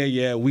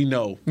 yeah, we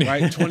know,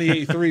 right?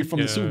 28-3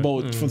 from the Super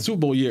Bowl from Super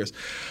Bowl years.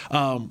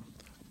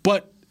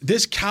 But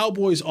this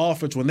Cowboys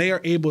offense, when they are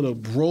able to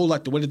roll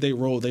like the way that they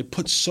roll, they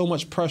put so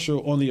much pressure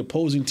on the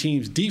opposing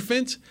team's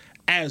defense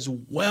as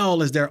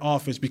well as their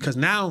offense because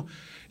now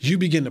you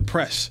begin to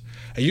press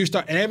and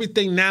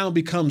everything now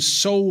becomes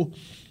so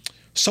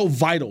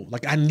vital.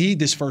 Like, I need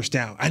this first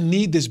down. I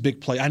need this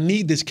big play. I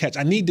need this catch.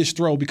 I need this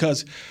throw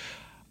because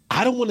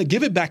I don't want to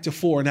give it back to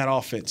 4 in that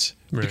offense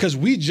because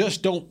we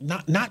just don't.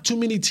 Not too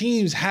many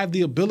teams have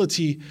the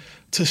ability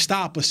to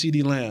stop a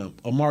CeeDee Lamb,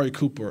 a Amari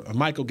Cooper, a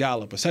Michael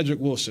Gallup, a Cedric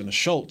Wilson, a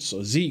Schultz,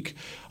 a Zeke,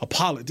 a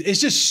Pollard. It's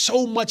just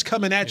so much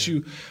coming at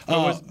you.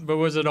 But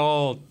was it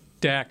all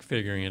Dak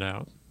figuring it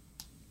out?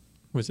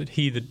 Was it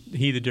he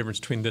the difference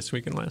between this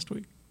week and last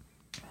week?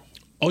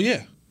 Oh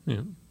yeah.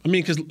 Yeah. I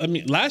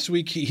mean, last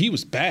week he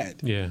was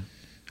bad. Yeah.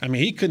 I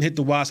mean, he couldn't hit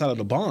the wide side of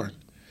the barn.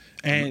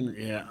 And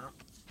yeah,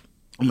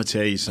 I'm gonna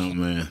tell you something,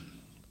 man.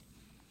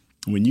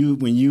 When you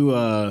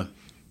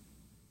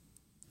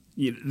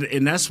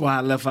and that's why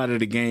I left out of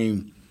the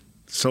game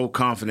so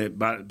confident.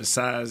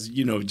 Besides,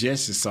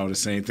 Jesse saw the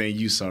same thing.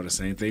 You saw the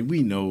same thing.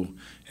 We know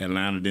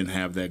Atlanta didn't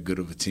have that good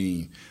of a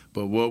team.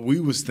 But what we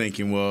was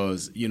thinking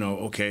was,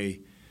 okay,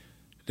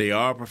 they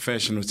are a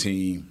professional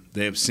team.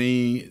 They have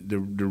seen the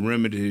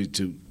remedy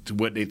to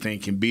what they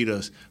think can beat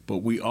us. But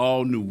we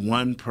all knew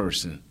one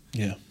person.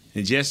 Yeah.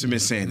 And Jesse been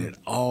saying it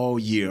all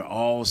year,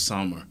 all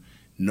summer.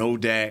 No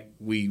Dak,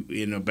 we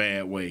in a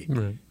bad way.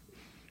 Right.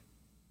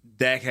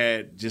 Dak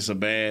had just a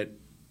bad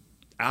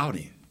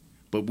outing.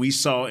 But we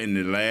saw in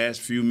the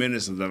last few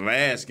minutes of the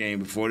last game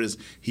before this,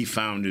 he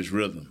found his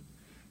rhythm.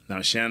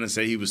 Now, Shannon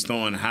said he was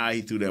throwing high.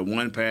 He threw that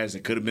one pass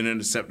that could have been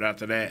intercepted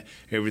after that.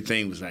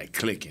 Everything was like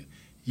clicking.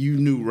 You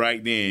knew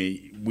right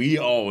then, we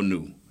all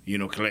knew,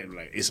 collectively,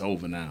 like, it's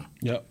over now.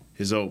 Yep.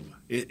 It's over.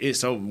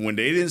 It's over. When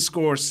they didn't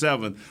score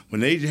 7,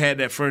 when they had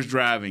that first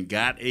drive and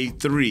got a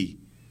 3,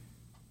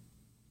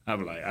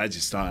 I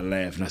just started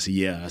laughing. I said,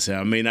 yeah. I said,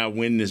 I may not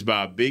win this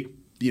by a big,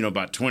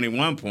 by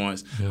 21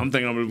 points. Yeah. I'm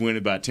thinking I'm going to win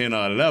it by 10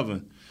 or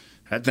 11.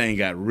 That thing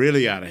got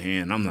really out of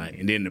hand. I'm like,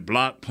 and then the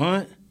block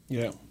punt.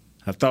 Yeah.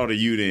 I thought of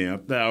you then.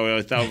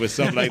 I thought it was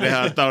something like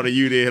that. I thought of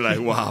you then,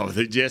 like, wow,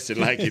 the Jesse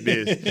like it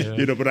is.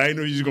 Yeah. But I didn't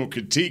know you was going to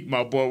critique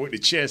my boy with the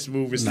chest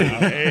move instead of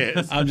the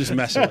ass. I'm just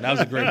messing with it. That was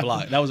a great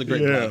block. That was a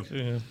great block.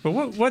 Yeah.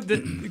 But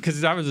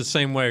because I was the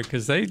same way,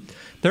 because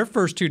their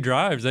first 2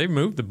 drives, they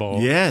moved the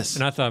ball. Yes.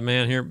 And I thought,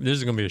 man, this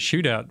is going to be a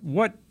shootout.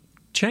 What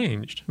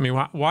changed? I mean,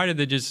 why did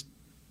they just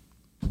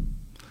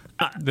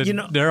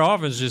their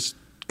offense just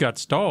got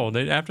stalled.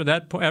 After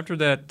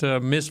that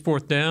missed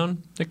fourth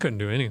down, they couldn't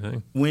do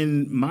anything.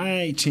 When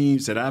my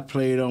teams that I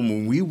played on,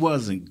 when we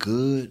wasn't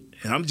good,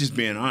 and I'm just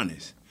being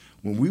honest,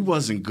 when we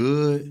wasn't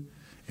good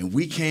and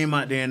we came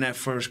out there in that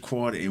first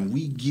quarter and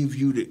we give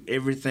you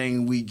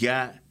everything we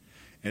got,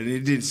 and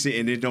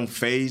it don't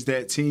phase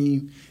that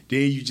team,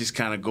 then you just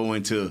kind of go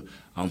into,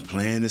 I'm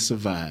playing to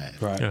survive.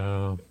 Right.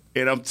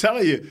 And I'm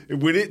telling you,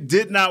 when it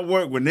did not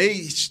work, when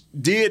they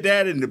did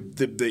that and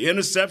the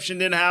interception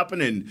didn't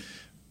happen, and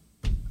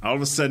all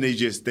of a sudden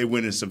they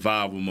went in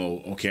survival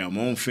mode. Okay, I'm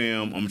on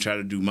film. I'm going to try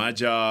to do my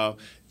job.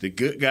 The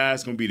good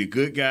guys going to be the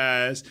good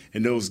guys,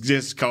 and those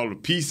just called the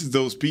pieces,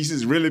 those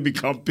pieces really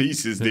become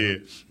pieces there.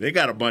 They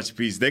got a bunch of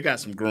pieces. They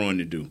got some growing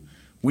to do.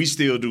 We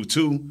still do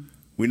too.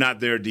 We're not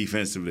there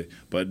defensively,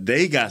 but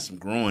they got some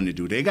growing to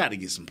do. They got to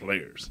get some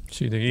players.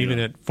 See, even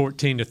at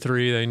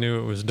 14-3, they knew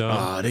it was done.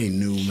 Oh, they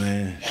knew,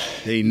 man.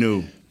 They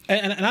knew.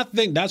 And I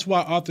think that's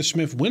why Arthur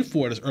Smith went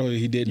for it as early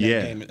as he did in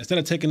that game. Instead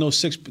of taking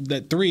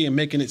that 3 and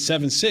making it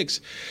 7-6,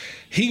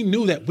 he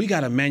knew that we got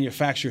to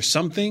manufacture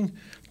something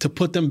to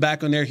put them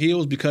back on their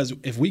heels, because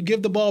if we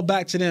give the ball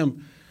back to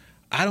them,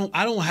 I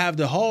don't have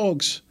the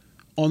Hogs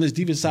on this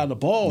defense side of the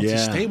ball to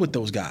stay with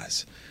those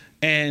guys.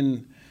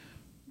 And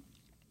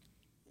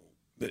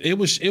it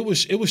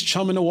was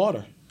chum in the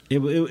water.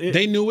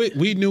 They knew it.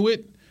 We knew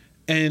it.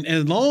 And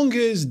as long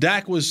as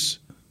Dak was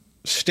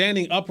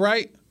standing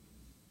upright,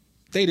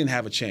 they didn't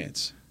have a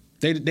chance.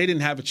 They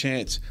didn't have a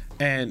chance.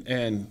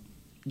 And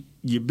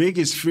your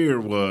biggest fear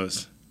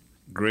was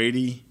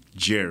Grady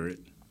Jarrett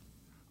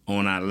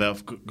on our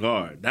left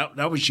guard.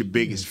 That was your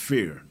biggest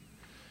fear.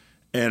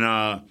 And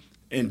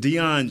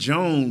Deion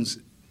Jones,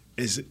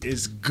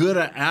 as good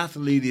an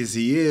athlete as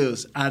he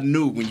is, I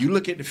knew when you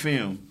look at the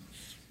film,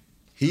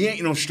 he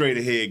ain't no straight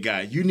ahead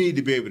guy. You need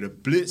to be able to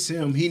blitz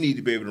him. He need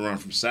to be able to run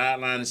from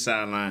sideline to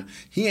sideline.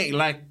 He ain't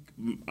like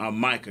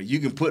Micah. You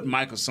can put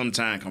Micah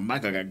sometime, because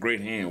Micah got great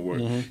hand work.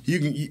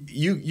 Mm-hmm.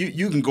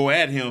 You can go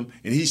at him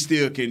and he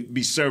still can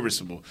be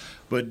serviceable.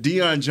 But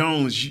Deion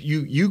Jones,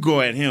 you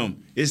go at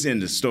him, it's in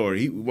the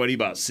story. He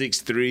about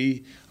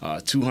 6'3",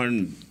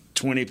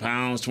 220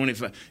 pounds,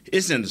 25.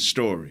 It's in the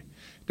story.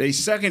 They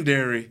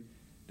secondary,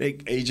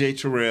 A.J.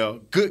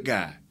 Terrell, good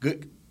guy,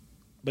 good,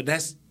 but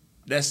that's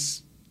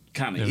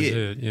kind of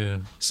it. Yeah.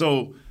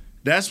 So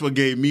that's what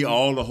gave me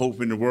all the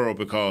hope in the world,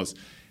 because,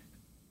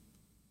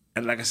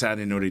 and like I said, I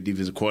didn't know their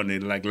defensive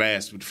coordinator. Like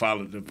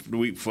the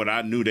week before,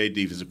 I knew their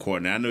defensive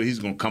coordinator. I knew he's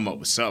going to come up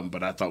with something,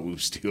 but I thought we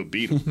would still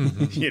beat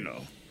him.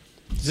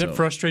 Does that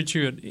frustrate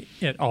you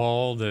at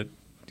all? That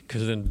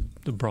because then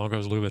the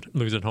Broncos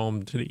lose at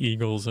home to the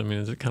Eagles. I mean,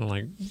 is it kind of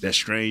like that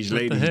strange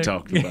lady he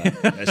talked about?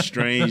 That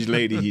strange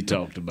lady he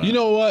talked about. You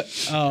know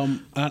what?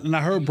 And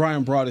I heard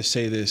Brian Broaddus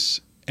say this,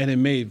 and it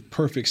made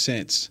perfect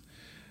sense.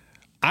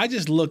 I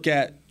just look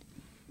at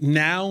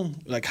now,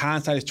 like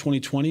hindsight is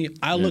 2020.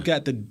 I look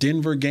at the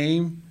Denver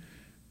game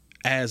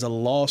as a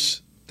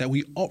loss that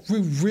we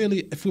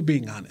really, if we're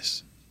being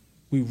honest,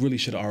 we really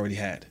should have already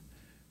had.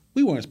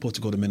 We weren't supposed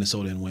to go to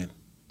Minnesota and win.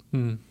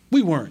 Mm-hmm.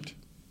 We weren't.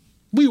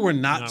 We were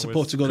not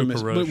supposed to go to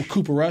Minnesota with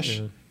Cooper Rush.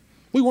 Yeah.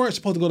 We weren't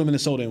supposed to go to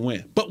Minnesota and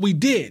win, but we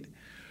did.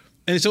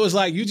 And so it's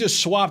like you just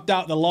swapped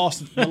out the loss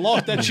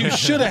that you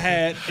should have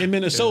had in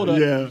Minnesota.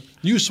 Yeah.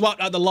 You swapped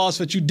out the loss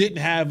that you didn't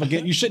have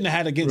against. You shouldn't have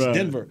had against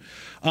Denver.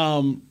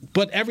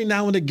 But every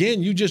now and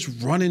again, you just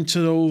run into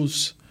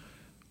those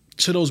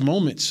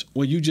moments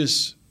where you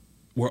just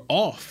were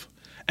off.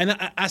 And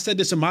I said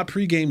this in my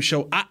pregame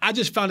show. I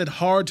just found it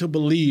hard to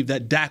believe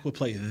that Dak would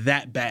play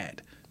that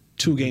bad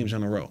 2 games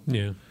in a row.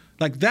 Yeah.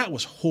 Like, that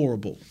was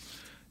horrible.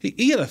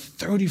 He had a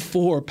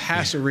 34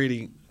 passer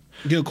rating,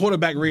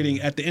 quarterback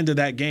rating at the end of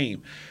that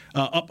game,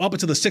 up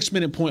until the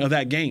 6-minute point of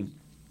that game.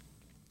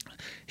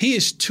 He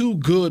is too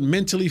good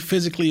mentally,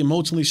 physically,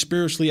 emotionally,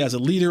 spiritually, as a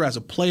leader, as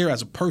a player,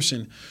 as a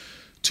person,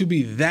 to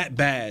be that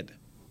bad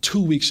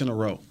 2 weeks in a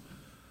row.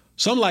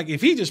 So I'm like,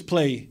 if he just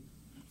play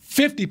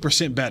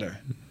 50% better,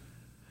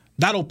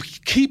 that'll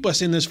keep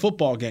us in this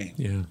football game.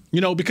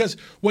 Yeah. Because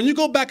when you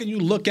go back and you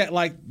look at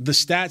like the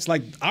stats,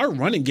 like our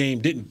running game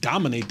didn't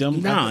dominate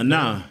them.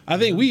 No. I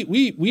think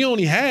we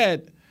only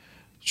had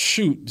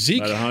Zeke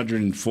about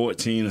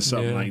 114 or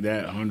something like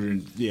that.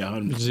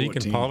 114. Zeke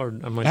and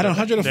Pollard had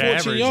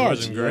 114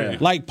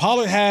 yards. Like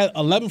Pollard had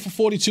 11 for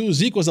 42.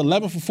 Zeke was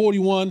 11 for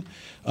 41.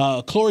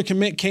 Corey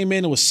Kmet came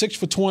in and was 6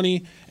 for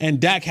 20, and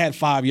Dak had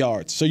 5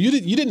 yards. So you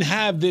didn't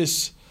have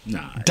this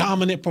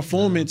dominant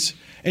performance.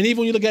 And even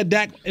when you look at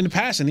Dak in the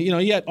passing,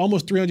 he had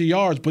almost 300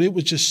 yards, but it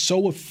was just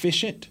so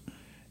efficient.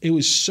 It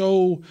was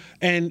so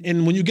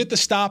and when you get the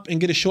stop and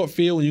get a short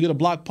field, when you get a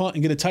block punt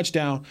and get a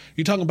touchdown,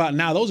 you're talking about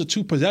now those are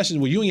 2 possessions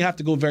where you don't even have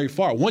to go very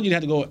far. One, you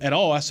didn't have to go at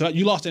all. So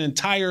you lost an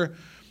entire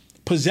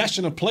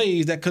possession of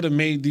plays that could have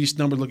made these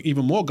numbers look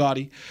even more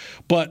gaudy.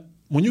 But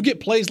when you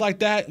get plays like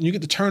that and you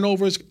get the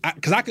turnovers,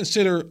 because I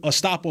consider a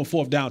stop on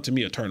 4th down to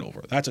me a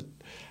turnover. That's a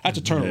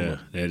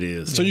turnover. Yeah, that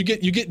is. So you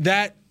get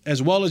that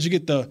as well as you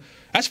get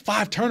that's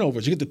 5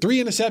 turnovers. You get the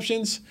 3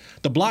 interceptions,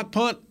 the block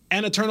punt,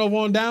 and a turnover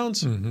on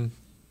downs. Mm-hmm.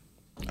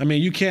 I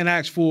mean, you can't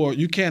ask for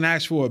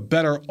a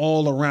better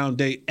all-around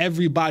day.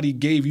 Everybody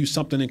gave you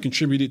something and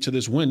contributed to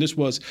this win.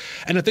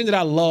 And the thing that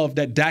I love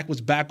that Dak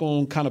was back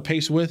on kind of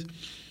pace with,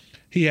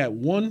 he had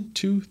 1,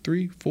 2,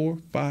 3, 4,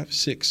 5,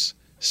 6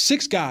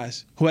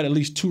 guys who had at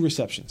least 2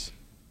 receptions.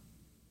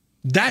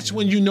 That's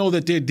when you know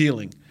that they're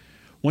dealing.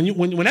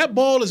 When that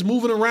ball is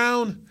moving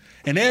around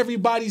and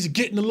everybody's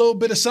getting a little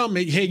bit of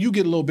something, hey, you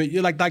get a little bit.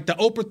 You're like the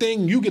Oprah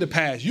thing, you get a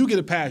pass, you get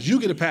a pass, you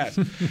get a pass.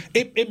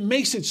 It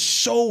makes it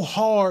so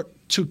hard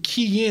to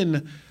key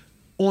in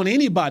on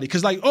anybody.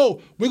 Because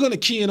we're going to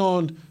key in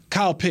on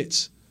Kyle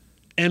Pitts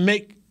and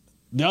make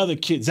the other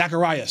kid,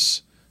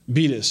 Zacharias,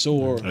 beat us.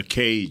 Or a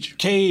Cage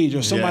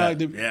or somebody like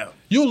that. Yeah.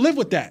 You'll live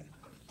with that.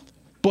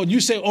 But you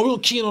say, we're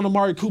going to key in on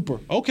Amari Cooper.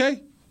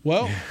 Okay,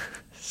 well,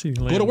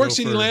 go to work,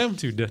 CeeDee Lamb.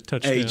 2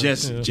 touchdowns. Hey,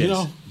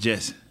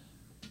 Jess.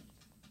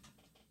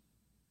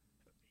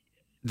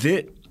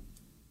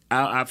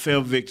 I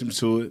fell victim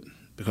to it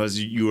because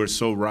you were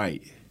so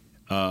right.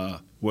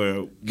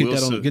 Where get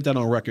that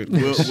on record.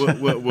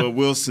 Where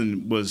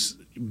Wilson was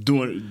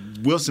doing.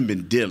 Wilson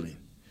been dealing.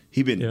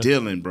 He been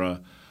dealing, bro.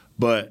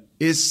 But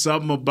it's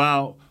something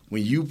about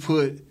when you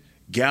put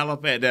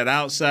Gallup at that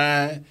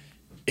outside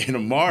and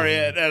Amari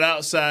at that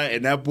outside,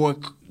 and that boy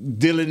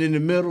Dillon in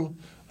the middle.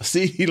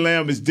 CeeDee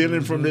Lamb is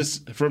dealing from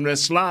that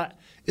slot.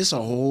 It's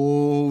a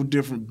whole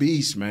different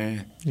beast,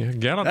 man. Yeah,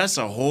 Gallup. That's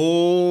a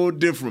whole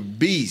different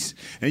beast.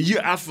 And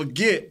I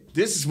forget.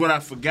 This is what I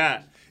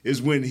forgot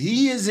is when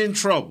he is in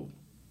trouble.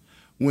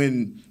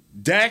 When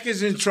Dak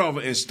is in trouble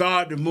and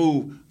start to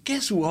move,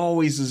 guess who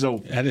always is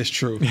open? That is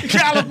true.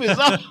 Gallup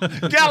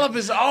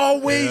is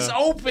always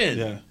open.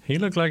 Yeah. He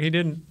looked like he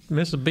didn't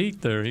miss a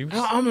beat there.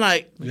 I'm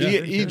like,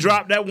 he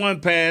dropped that one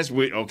pass.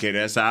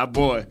 That's our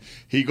boy.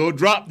 He go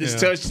drop this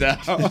touchdown.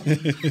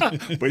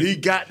 But he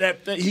got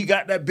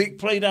that big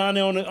play down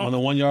there on the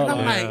 1 yard line.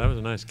 Yeah, that was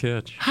a nice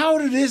catch. How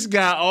did this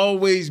guy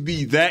always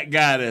be that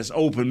guy that's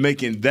open,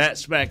 making that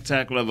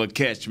spectacular of a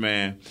catch,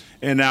 man?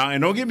 And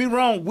don't get me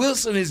wrong,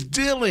 Wilson is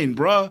dealing,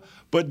 bro.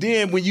 But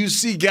then when you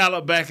see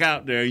Gallup back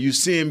out there, you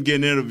see him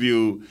getting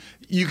interviewed,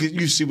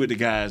 you see what the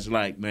guy's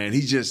like, man.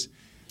 He just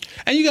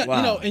and you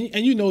got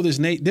you know this,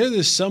 Nate.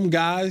 There's some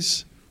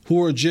guys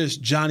who are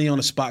just Johnny on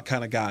the spot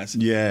kind of guys.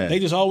 Yeah, they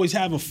just always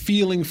have a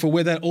feeling for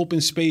where that open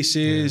space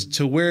is,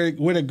 to where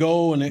to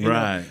go, and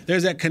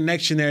there's that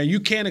connection there. You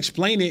can't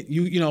explain it.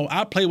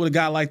 I played with a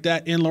guy like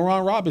that in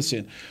Laurent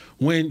Robinson.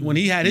 when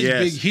he had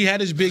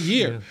his big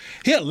year. Yeah.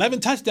 He had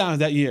 11 touchdowns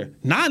that year.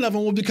 9 of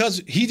them were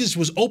because he just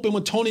was open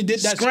when Tony did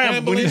that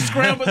scramble. When he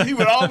scrambled, he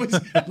would always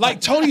like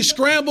Tony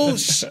scramble,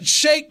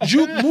 shake,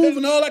 juke, move,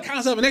 and all that kind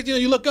of stuff. And next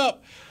thing you look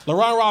up,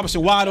 LaRon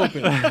Robinson wide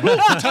open,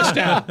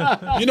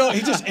 touchdown. You know,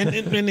 he just and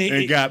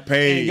he got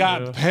paid. He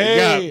got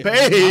paid.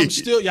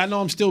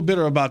 I'm still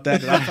bitter about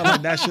that. I felt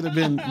like that should have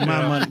been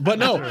my money. But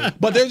no,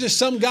 but there's just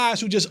some guys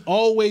who just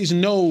always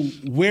know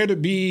where to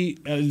be.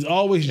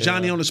 Always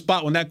Johnny on the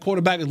spot when that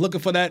quarterback is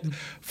looking for that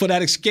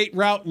escape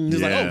route, and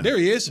he's like, oh, there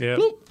he is. Yeah.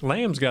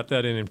 Lamb's got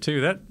that in him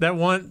too. That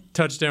one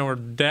touchdown where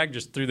Dak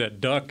just threw that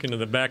duck into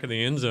the back of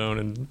the end zone,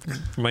 and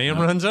Lamb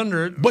runs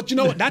under it. But you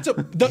know what?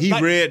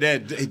 Read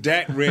that.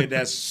 Dak read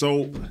that.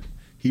 So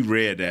he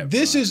read that.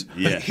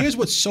 Here's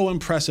what's so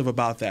impressive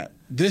about that.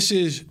 This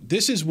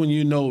is when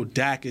you know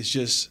Dak is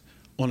just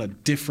on a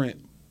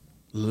different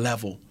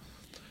level.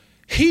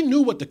 He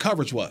knew what the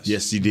coverage was.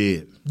 Yes, he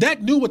did.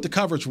 Dak knew what the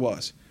coverage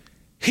was.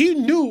 He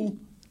knew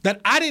that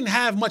I didn't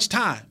have much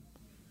time.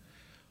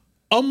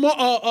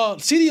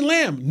 CeeDee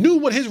Lamb knew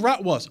what his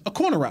route was. A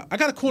corner route. I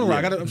got a corner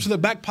route. I got to the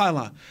back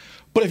pylon.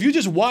 But if you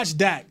just watch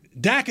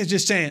Dak is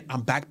just saying,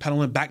 I'm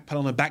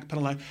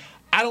backpedaling.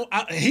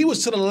 He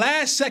was to the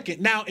last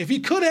second. Now, if he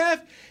could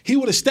have, he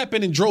would have stepped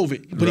in and drove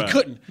it, but he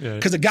couldn't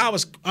because the guy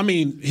was.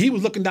 He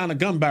was looking down a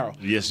gun barrel.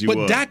 Yes, he was.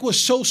 But Dak was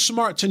so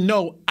smart to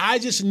know I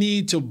just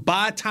need to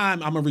buy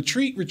time. I'm gonna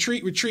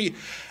retreat,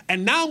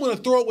 and now I'm gonna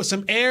throw it with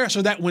some air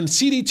so that when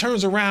CD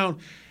turns around,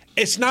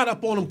 it's not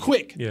up on him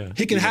quick. Yeah.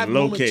 He can have a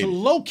moment to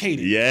locate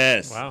it.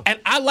 Yes. Wow. And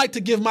I like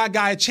to give my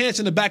guy a chance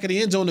in the back of the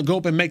end zone to go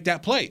up and make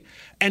that play.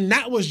 And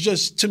that was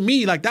just, to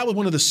me, like that was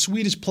one of the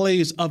sweetest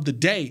plays of the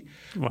day.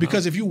 Wow.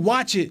 Because if you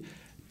watch it,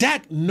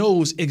 Dak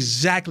knows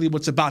exactly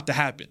what's about to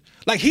happen.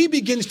 Like he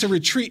begins to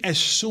retreat as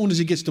soon as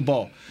he gets the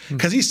ball.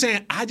 Because he's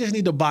saying, I just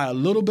need to buy a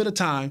little bit of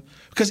time.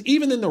 Because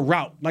even in the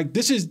route, like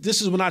this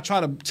is when I try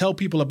to tell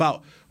people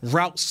about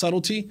route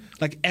subtlety.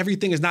 Like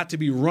everything is not to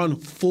be run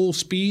full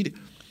speed.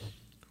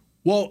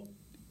 Well,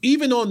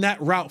 even on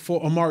that route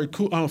for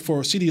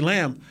CeeDee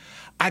Lamb,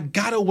 I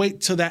gotta wait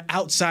till that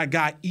outside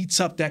guy eats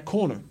up that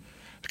corner.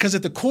 Because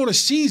if the corner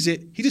sees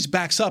it, he just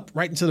backs up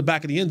right into the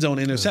back of the end zone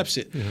and intercepts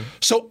it. Yeah.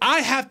 So I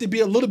have to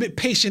be a little bit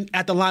patient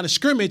at the line of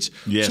scrimmage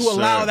to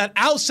allow that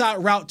outside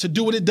route to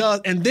do what it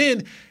does, and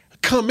then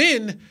come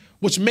in,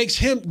 which makes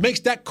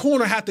that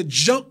corner have to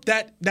jump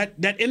that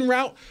in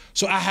route.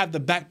 So I have the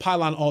back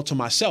pylon all to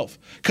myself.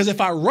 Because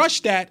if I rush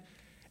that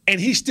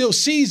and he still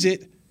sees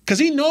it, because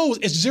he knows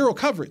it's zero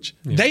coverage.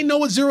 Yeah. They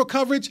know it's zero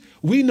coverage.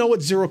 We know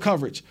it's zero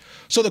coverage.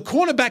 So the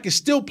cornerback is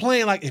still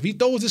playing like, if he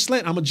throws this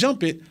slant, I'm going to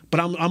jump it, but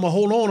I'm going to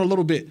hold on a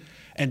little bit.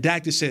 And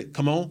Dak just said,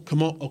 come on.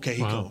 Okay,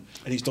 he come.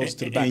 And he throws it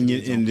to the back. And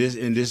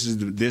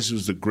this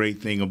was the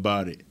great thing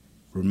about it.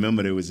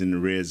 Remember, they was in the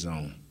red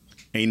zone.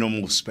 Ain't no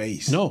more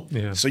space. No.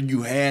 Yeah. So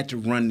you had to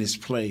run this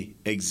play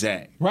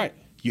exact. Right.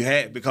 You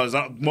had, because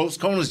most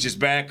corners just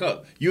back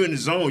up. You're in the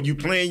zone. You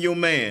playing your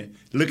man,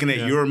 looking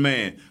at your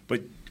man.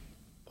 But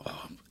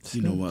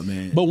you know what,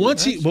 man? But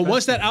once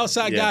that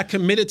outside guy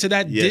committed to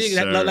that dig,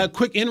 that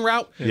quick in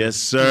route, yes,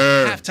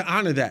 sir, you have to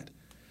honor that.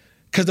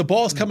 Because the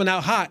ball's coming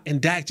out hot, and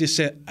Dak just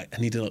said,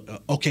 I need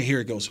to, okay, here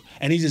it goes.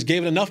 And he just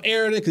gave it enough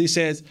air in it because he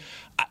says,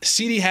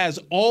 CD has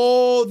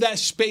all that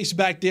space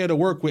back there to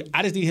work with.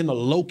 I just need him to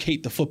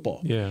locate the football.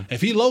 Yeah.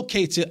 If he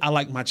locates it, I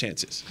like my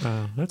chances.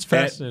 Wow, that's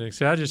fascinating.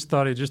 See, I just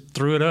thought he just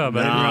threw it up.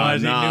 I didn't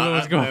realize he knew what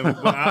was going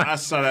on. I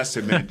saw that. I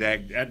said, man,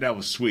 Dak, that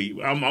was sweet.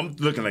 I'm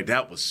looking like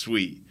that was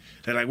sweet.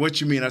 They're like, what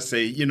you mean? I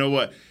say, you know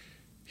what?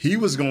 He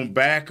was going to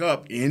back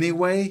up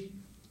anyway,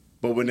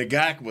 but when the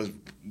guy was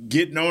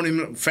getting on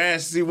him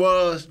fast as he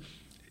was,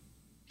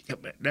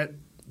 that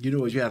you know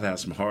what? You have to have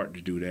some heart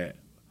to do that.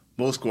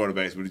 Most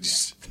quarterbacks would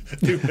just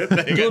do that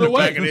thing at the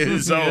back of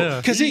his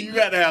zone. Because you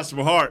got to have some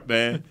heart,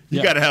 man.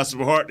 You got to have some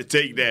heart to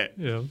take that.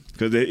 Yeah.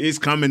 Because it's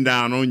coming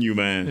down on you,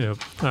 man. Yeah.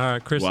 All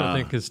right, Chris, I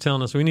think, is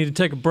telling us we need to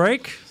take a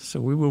break, so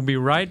we will be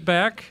right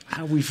back.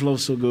 How we flow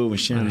so good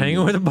with Shannon?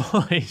 Hanging with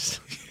the boys.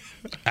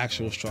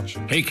 Actual structure.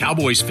 Hey,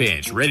 Cowboys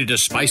fans, ready to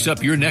spice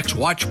up your next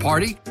watch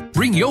party?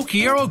 Bring Yo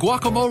Quiero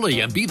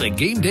guacamole and be the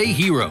game day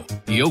hero.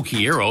 Yo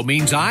Quiero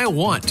means I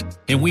want,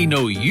 and we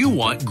know you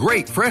want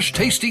great,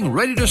 fresh-tasting,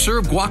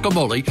 ready-to-serve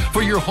guacamole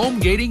for your home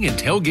gating and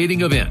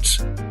tailgating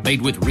events.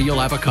 Made with real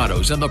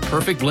avocados and the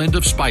perfect blend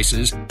of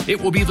spices, it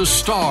will be the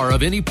star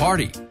of any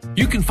party.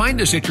 You can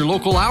find us at your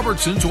local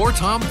Albertsons or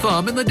Tom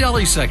Thumb in the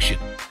deli section.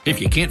 If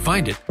you can't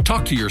find it,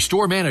 talk to your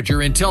store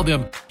manager and tell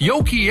them,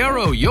 Yo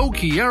Quiero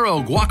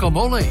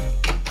guacamole.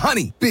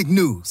 Honey, big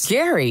news.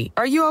 Gary,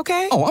 are you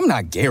okay? Oh, I'm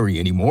not Gary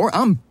anymore.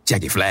 I'm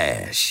Jackie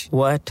Flash.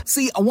 What?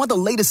 See, I want the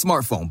latest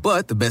smartphone,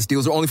 but the best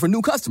deals are only for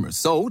new customers.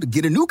 So to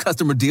get a new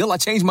customer deal, I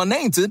changed my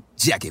name to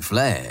Jackie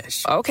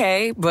Flash.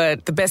 Okay,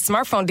 but the best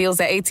smartphone deals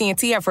at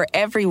AT&T are for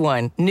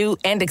everyone, new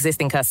and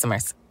existing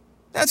customers.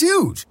 That's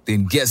huge.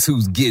 Then guess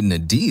who's getting a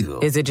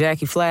deal? Is it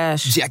Jackie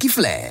Flash? Jackie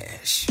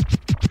Flash.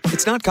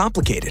 It's not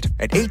complicated.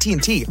 At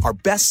AT&T, our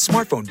best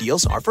smartphone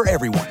deals are for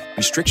everyone.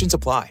 Restrictions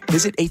apply.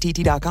 Visit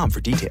att.com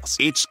for details.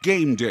 It's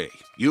game day.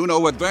 You know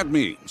what that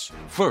means.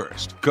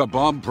 First,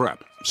 kebab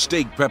prep.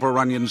 Steak, pepper,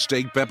 onion,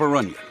 steak, pepper,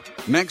 onion.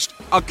 Next,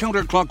 a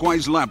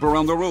counterclockwise lap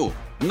around the room.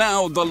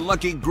 Now the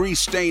lucky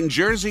grease-stained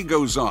jersey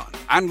goes on.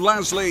 And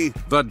lastly,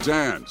 the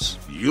dance.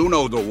 You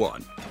know the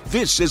one.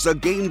 This is a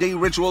game day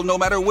ritual no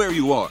matter where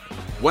you are.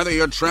 Whether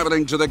you're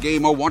traveling to the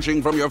game or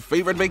watching from your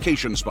favorite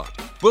vacation spot,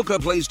 book a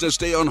place to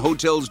stay on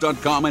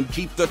Hotels.com and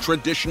keep the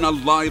tradition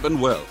alive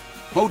and well.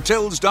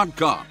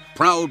 Hotels.com,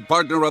 proud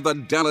partner of the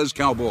Dallas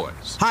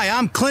Cowboys. Hi,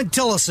 I'm Clint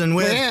Tillison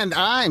with... And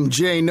I'm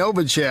Jay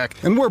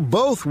Novacek, and we're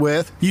both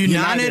with...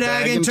 United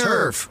Ag &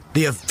 Turf,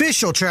 the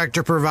official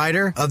tractor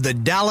provider of the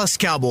Dallas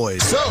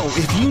Cowboys. So,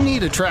 if you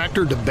need a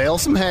tractor to bale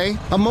some hay,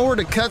 a mower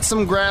to cut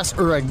some grass,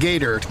 or a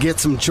gator to get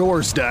some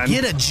chores done...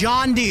 Get a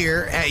John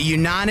Deere at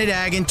United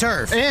Ag &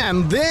 Turf.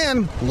 And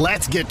then,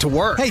 let's get to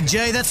work. Hey,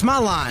 Jay, that's my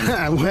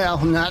line.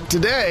 Well, not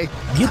today.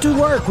 Get to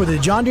work with a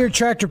John Deere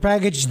tractor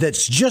package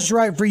that's just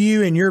right for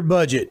you and your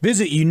budget.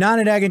 Visit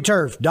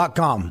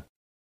UnitedAgAndTurf.com.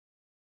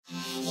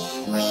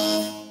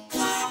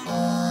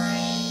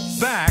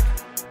 Back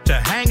to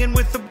Hanging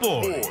with the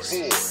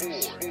Boys.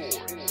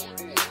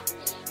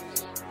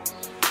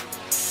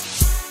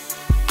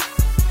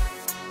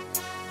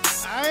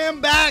 I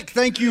am back.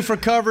 Thank you for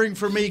covering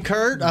for me,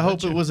 Kurt. I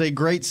hope it was a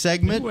great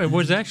segment. It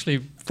was actually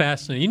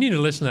fascinating. You need to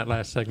listen to that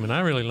last segment. I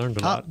really learned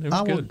a lot. It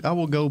was good. I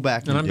will go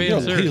back. And I'm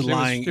being serious. He's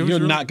lying. You're You're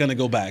not going to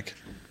go back.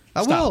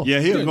 I will.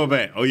 Yeah, he'll go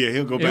back. Oh, yeah,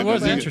 he'll go back. It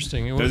was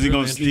interesting. It was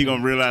Because really he's going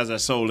to realize I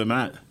sold him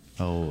out.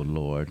 Oh,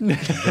 Lord.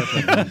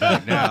 Definitely going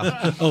back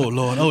now. Oh,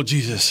 Lord. Oh,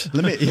 Jesus.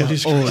 Let me. Yeah,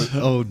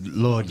 oh,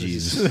 Lord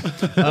Jesus.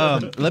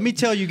 Let me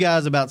tell you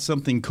guys about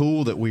something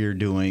cool that we are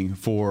doing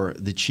for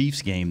the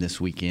Chiefs game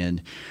this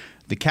weekend.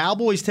 The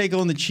Cowboys take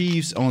on the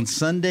Chiefs on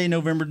Sunday,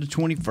 November the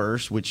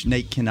 21st, which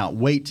Nate cannot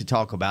wait to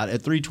talk about,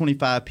 at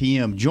 3:25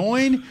 p.m.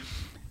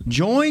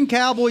 Join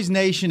Cowboys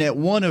Nation at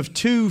one of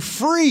two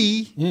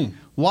free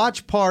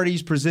watch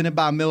parties presented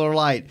by Miller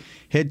Lite.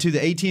 Head to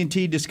the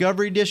AT&T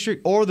Discovery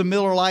District or the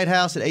Miller Lite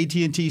House at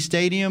AT&T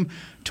Stadium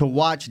to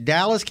watch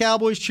Dallas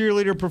Cowboys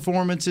cheerleader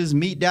performances,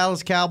 meet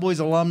Dallas Cowboys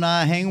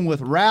alumni, hang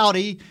with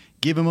Rowdy,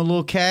 give him a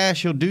little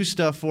cash. He'll do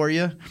stuff for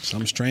you.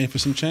 Some strain for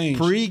some change.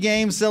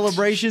 Pre-game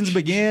celebrations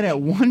begin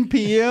at 1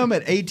 p.m.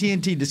 at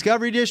AT&T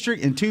Discovery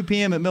District and 2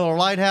 p.m. at Miller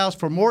Lite House.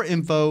 For more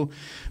info,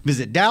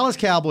 visit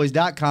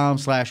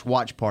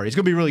DallasCowboys.com/watch party. It's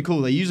going to be really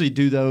cool. They usually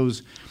do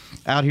those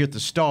out here at the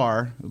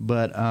Star,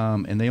 but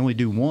and they only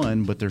do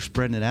one, but they're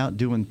spreading it out,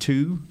 doing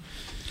two.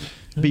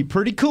 Be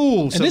pretty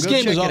cool. And so this go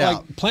game check is it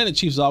out. like playing the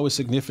Chiefs is always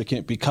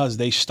significant because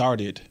they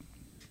started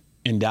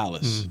in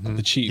Dallas,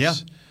 the Chiefs. Yeah.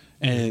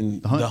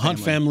 And the Hunt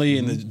family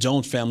and the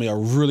Jones family are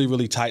really,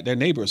 really tight. They're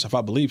neighbors, if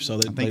I believe so.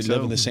 They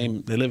live in the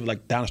same. They live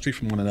like down the street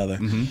from one another.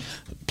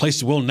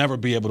 Places we'll never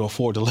be able to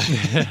afford to live.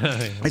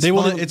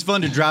 It's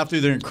fun to drive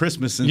through there at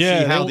Christmas and see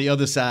how the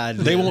other side.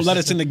 They won't let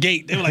us in the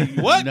gate. They were like,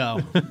 "What?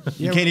 No,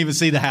 you can't even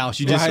see the house.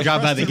 You just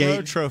drive by the gate."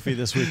 Road Trophy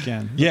this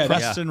weekend. Yeah,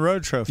 Preston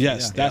Road Trophy.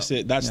 Yes, that's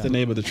it. That's the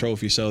name of the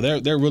trophy. So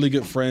they're really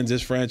good friends.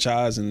 This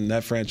franchise and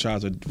that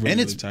franchise are really,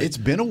 really tight. It's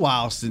been a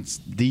while since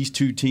these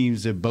two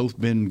teams have both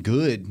been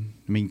good.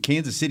 I mean,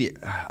 Kansas City,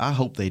 I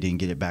hope they didn't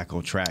get it back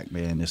on track,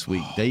 man, this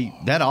week.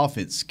 That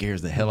offense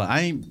scares the hell out.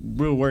 I ain't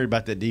real worried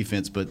about that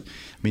defense, but,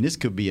 I mean, this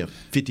could be a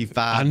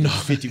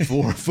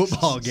 55-54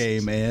 football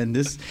game, man.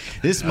 This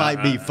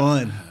might be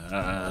fun.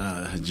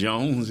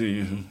 Jones,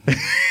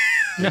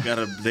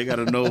 they got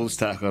a nose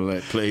tackle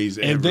that plays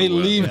If they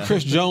leave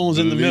Chris Jones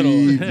in the middle,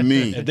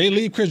 if they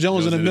leave Chris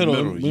Jones in the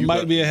middle, it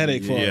might be a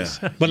headache for us.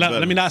 But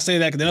let me not say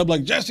that because then they'll be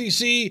like, Jesse,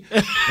 see?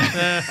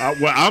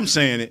 Well, I'm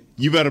saying it.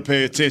 You better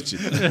pay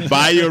attention.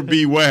 Buyer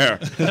beware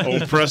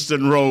on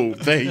Preston Road.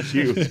 Thank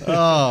you.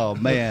 Oh,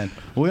 man.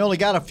 We only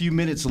got a few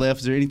minutes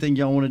left. Is there anything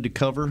y'all wanted to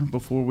cover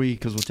before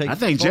because we'll take I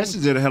think Jesse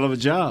did a hell of a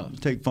job.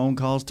 We'll take phone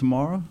calls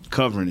tomorrow.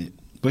 Covering it.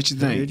 What you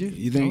think? Did you?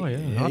 You think? Oh,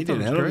 yeah. He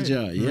did a hell of a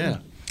job. Yeah.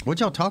 What'd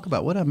y'all talk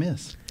about? What'd I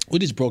miss? We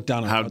just broke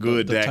down how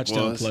good the Dak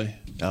touchdown was. play.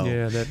 Oh.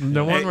 Yeah,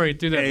 the one where he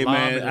threw that Hey, lob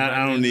man, in the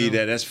I don't end need zone.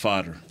 that. That's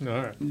fodder. All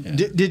right.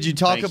 Yeah. Did you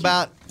talk Thank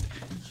about,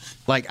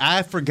 like,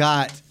 I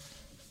forgot,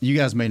 you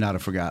guys may not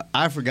have forgot.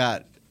 I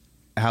forgot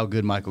how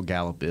good Michael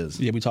Gallup is.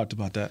 Yeah, we talked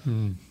about that.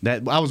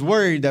 That I was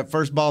worried that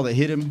first ball that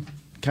hit him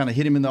kind of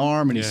hit him in the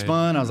arm and he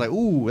spun. I was like,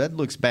 ooh, that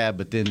looks bad.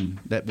 But then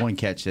that one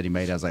catch that he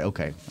made, I was like,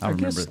 okay, I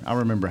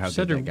remember how good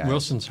Cedric that guy is.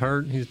 Wilson's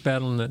hurt. He's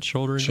battling that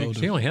shoulder.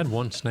 He only had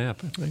one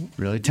snap, I think.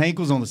 Really? Tank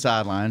was on the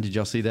sideline. Did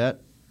y'all see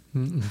that?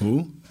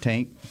 Who?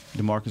 Tank,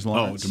 DeMarcus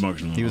Lawrence. Oh,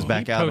 DeMarcus Lawrence. He was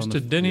back out on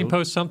the Didn't he field.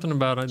 post something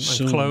about a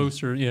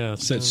close or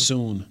Said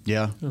soon.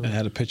 Yeah. I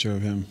had a picture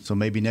of him. So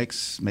maybe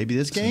this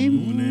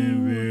game?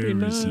 Be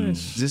nice.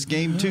 Is this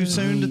game too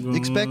soon to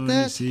expect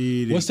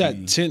that? What's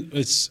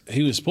that?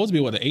 He was supposed to be,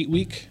 what, an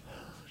 8-week?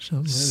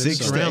 6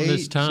 to around 8.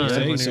 this time. 6 to 8,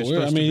 when he was so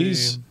supposed to be.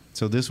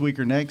 So this week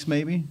or next,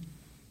 maybe?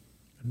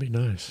 That'd be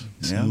nice.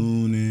 Yeah.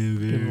 Soon and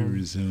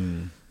very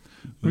soon.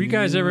 Were you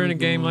guys ever in a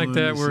game like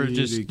that where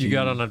you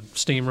got on a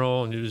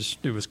steamroll and you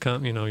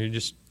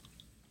just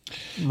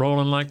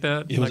rolling like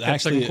that? It was like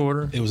that second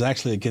quarter. It was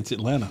actually against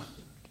Atlanta.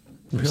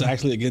 It was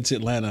actually against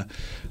Atlanta.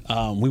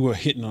 We were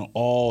hitting on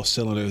all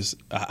cylinders.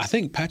 I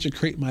think Patrick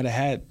Creighton might have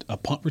had a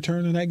punt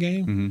return in that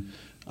game.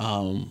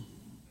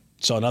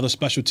 So another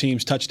special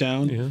teams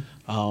touchdown.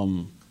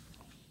 I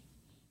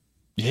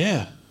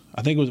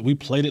think we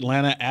played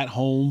Atlanta at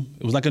home.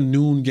 It was like a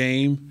noon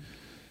game.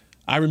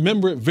 I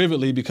remember it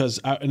vividly and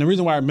the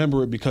reason why I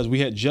remember it because we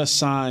had just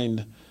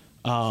signed.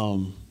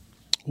 Who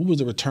was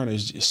the returner?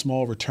 A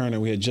small returner.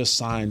 We had just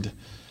signed.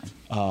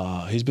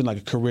 He's been like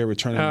a career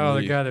returner. Oh,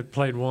 the guy that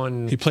played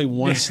one. He played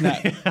one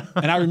snap.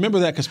 And I remember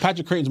that because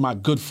Patrick Creighton's my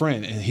good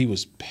friend, and he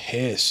was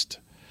pissed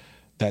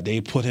that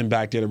they put him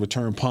back there to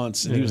return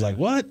punts. And he was like,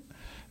 what?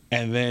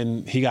 And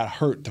then he got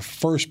hurt. The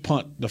first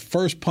punt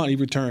he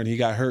returned, he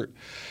got hurt.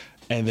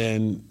 And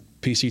then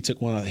PC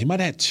took one out. He might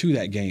have had two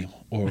that game.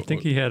 I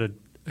think he had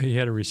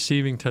a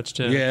receiving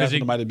touchdown. Yeah, that's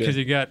what it might have been. Because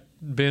he got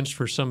benched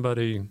for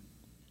somebody.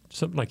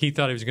 Like he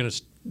thought he was going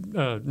to.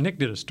 Nick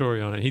did a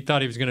story on it. He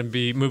thought he was going to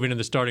be moving in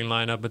the starting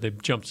lineup, but they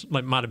jumped.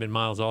 Like might have been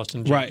Miles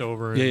Austin jumped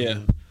over.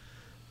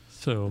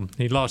 So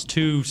he lost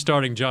 2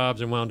 starting jobs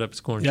and wound up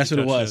scoring. That's 2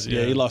 what it was.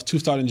 touchdowns. Yeah, he lost 2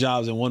 starting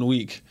jobs in 1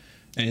 week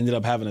and ended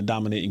up having a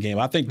dominating game.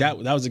 I think that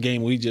was a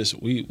game we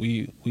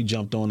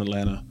jumped on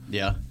Atlanta.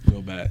 Yeah,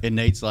 real bad. And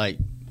Nate's like,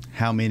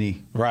 how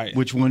many? Right.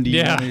 Which one do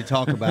you want me to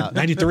talk about?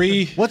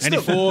 93,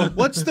 94.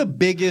 What's the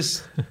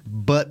biggest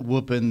butt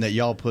whooping that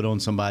y'all put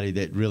on somebody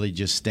that really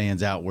just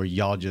stands out where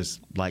y'all just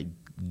like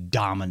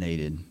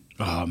dominated?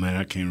 Oh, man,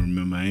 I can't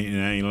remember. I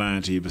ain't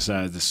lying to you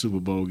besides the Super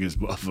Bowl against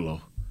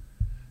Buffalo.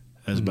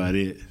 That's about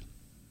it.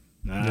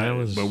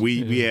 But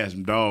we had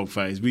some dog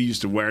fights. We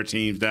used to wear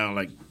teams down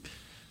like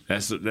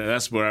that's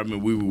what I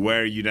mean. We would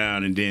wear you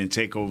down and then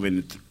take over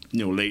in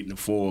the late in the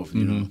fourth.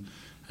 You know,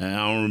 and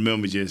I don't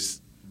remember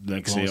just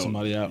like blowing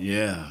somebody out.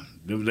 Yeah.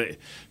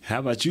 How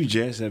about you,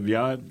 Jess? Have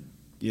y'all?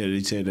 Yeah,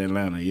 they said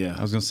Atlanta. Yeah.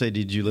 I was gonna say,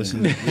 did you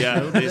listen? Yeah,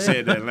 they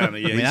said Atlanta.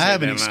 Yeah. I mean, I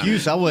have an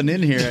excuse. I wasn't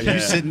in here.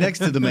 You're sitting next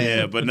to the man.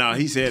 Yeah, but no,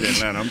 he said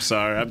Atlanta. I'm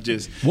sorry. I'm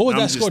just. What was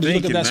I'm that score? Did you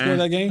look at that score of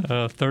that game?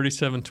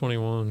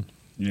 37-21.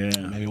 Yeah.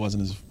 Maybe it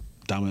wasn't as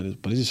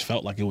dominant, but it just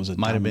felt like it was a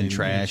might have been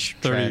trash.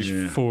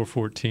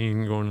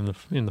 34-14 going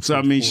in the. So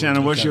I mean,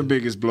 Shannon, what's your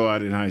biggest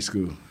blowout in high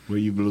school? Where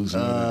you blew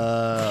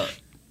somebody?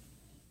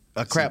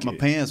 I crapped my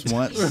pants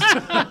once.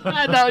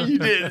 No, you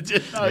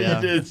didn't. No,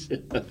 you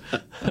didn't.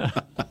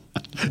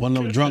 One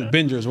of them drunk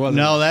bingers, wasn't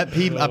it? No, I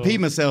peed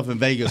myself in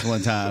Vegas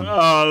one time.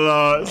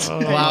 Oh,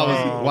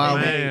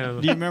 Lord.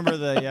 Man. Do you remember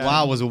while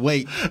I was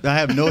awake? I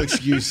have no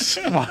excuse.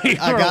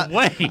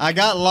 I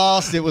got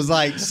lost. It was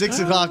like 6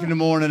 o'clock in the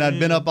morning. I'd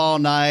been up all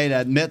night.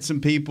 I'd met some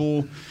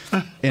people,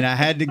 and I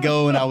had to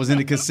go, and I was in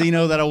a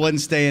casino that I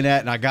wasn't staying at,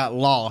 and I got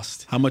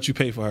lost. How much you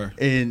pay for her?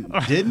 And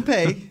didn't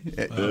pay.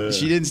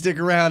 She didn't stick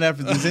around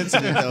after this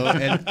incident, though.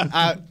 And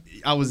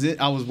I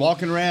was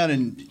walking around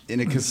in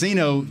a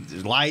casino,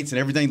 there's lights and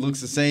everything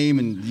looks the same,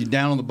 and you're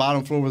down on the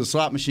bottom floor where the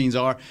slot machines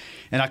are,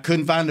 and I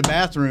couldn't find the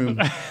bathroom,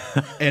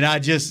 and I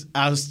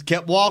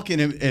kept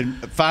walking and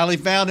finally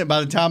found it. By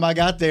the time I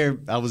got there,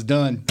 I was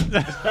done,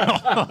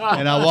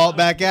 and I walked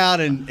back out,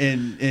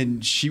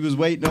 and she was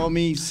waiting on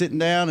me sitting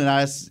down, and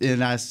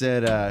I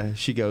said,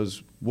 she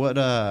goes, what?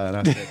 And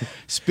I said,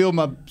 spill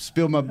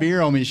my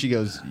beer on me. She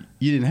goes,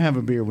 you didn't have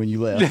a beer when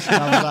you left.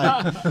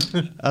 I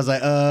was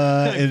like,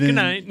 and then good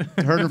night.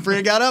 Her and her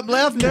friend got up,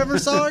 left, never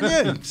saw her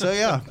again. So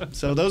yeah,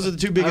 so those are the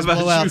 2 biggest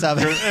blowouts I've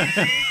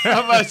had.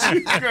 How about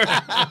you, Kurt?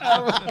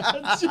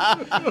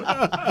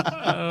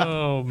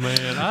 Oh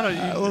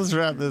man, let's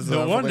wrap this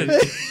up.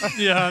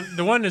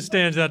 The one that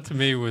stands out to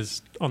me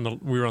was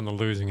we were on the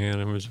losing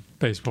end. It was a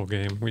baseball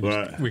game. We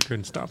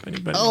couldn't stop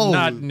anybody. Oh,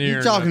 not near.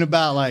 You're talking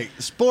about like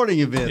sporting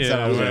events that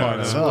I was Yeah, part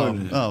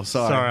of. Oh,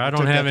 sorry. Sorry, I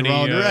don't Took have that the any.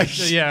 wrong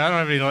direction. I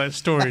don't have any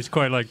stories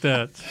quite like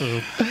that.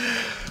 So.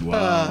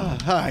 Wow.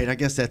 All right, I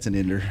guess that's an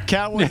ender.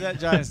 Cowboys at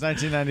Giants,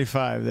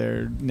 1995.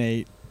 There,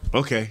 Nate.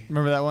 Okay.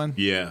 Remember that one?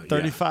 Yeah.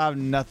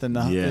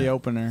 35-0, the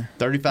opener.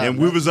 35. And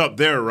we was up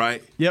there,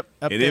 right? Yep.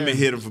 And Emmett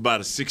hit him for about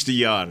a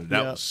 60-yarder.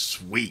 That was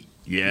sweet.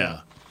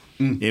 Yeah.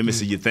 Emmett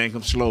said, you think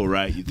I'm slow,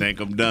 right? You think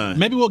I'm done.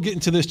 Maybe we'll get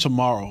into this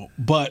tomorrow,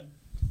 but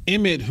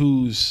Emmett,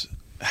 who's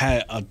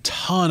had a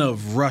ton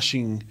of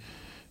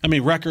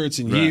records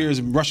and years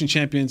and rushing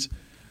champions,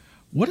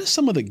 what are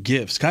some of the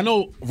gifts? 'Cause I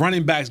know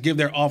running backs give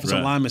their offensive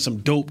linemen some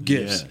dope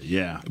gifts.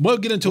 Yeah. We'll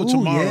get into it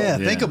tomorrow. Yeah,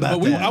 think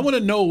about that. I want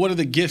to know what are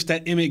the gifts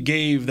that Emmett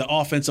gave the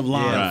offensive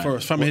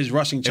line from his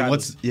rushing child.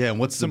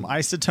 What's some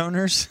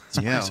isotoners?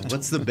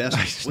 What's the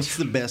best? What's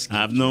the best gift?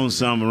 I've known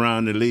some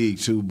around the league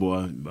too,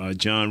 boy.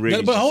 John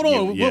Riggs. But hold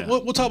on,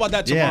 we'll talk about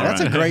that tomorrow.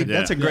 Yeah,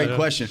 that's a great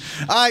question.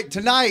 All right,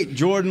 tonight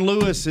Jordan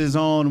Lewis is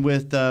on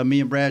with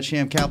me and Brad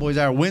Sham, Cowboys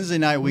Hour. Wednesday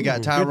night we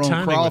got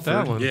Tyrone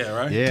Crawford. Yeah,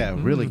 right. Yeah,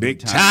 really big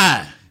good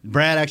time. tie.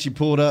 Brad actually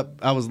pulled up.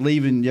 I was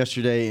leaving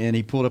yesterday, and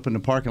he pulled up in the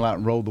parking lot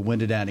and rolled the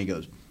window down. He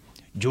goes,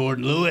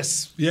 Jordan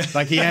Lewis. Yeah.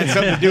 Like he had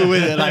something to do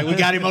with it. Like we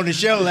got him on the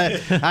show.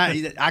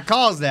 I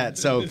caused that.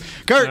 So,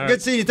 Kurt,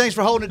 good seeing you. Thanks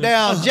for holding it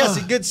down.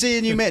 Jesse, good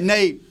seeing you, man.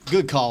 Nate,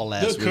 good call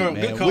last week, man.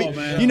 Good call,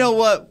 man. You know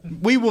what?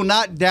 We will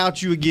not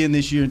doubt you again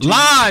this year.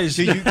 Lies!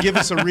 Till you give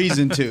us a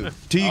reason to.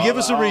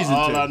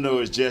 All I know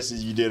is, Jesse,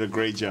 you did a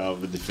great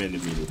job of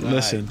defending me.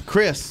 Listen. Right.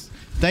 Chris,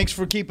 thanks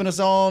for keeping us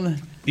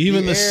on.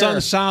 Even the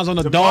sun shines on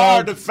the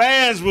dog. The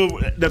fans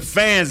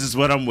is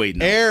what I'm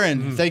waiting on.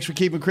 Aaron, thanks for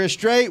keeping Chris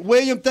straight.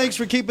 William, thanks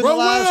for keeping the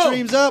live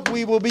streams up.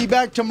 We will be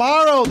back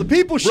tomorrow. The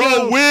People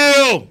Show.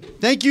 Will.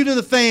 Thank you to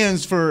the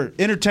fans for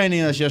entertaining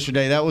us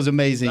yesterday. That was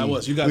amazing.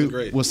 You guys are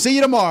great. We'll see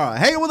you tomorrow.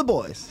 Hanging with the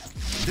boys.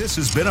 This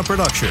has been a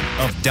production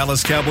of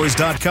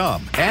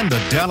DallasCowboys.com and the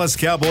Dallas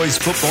Cowboys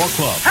Football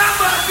Club. How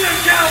about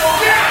this,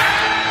 Cowboys? Yeah!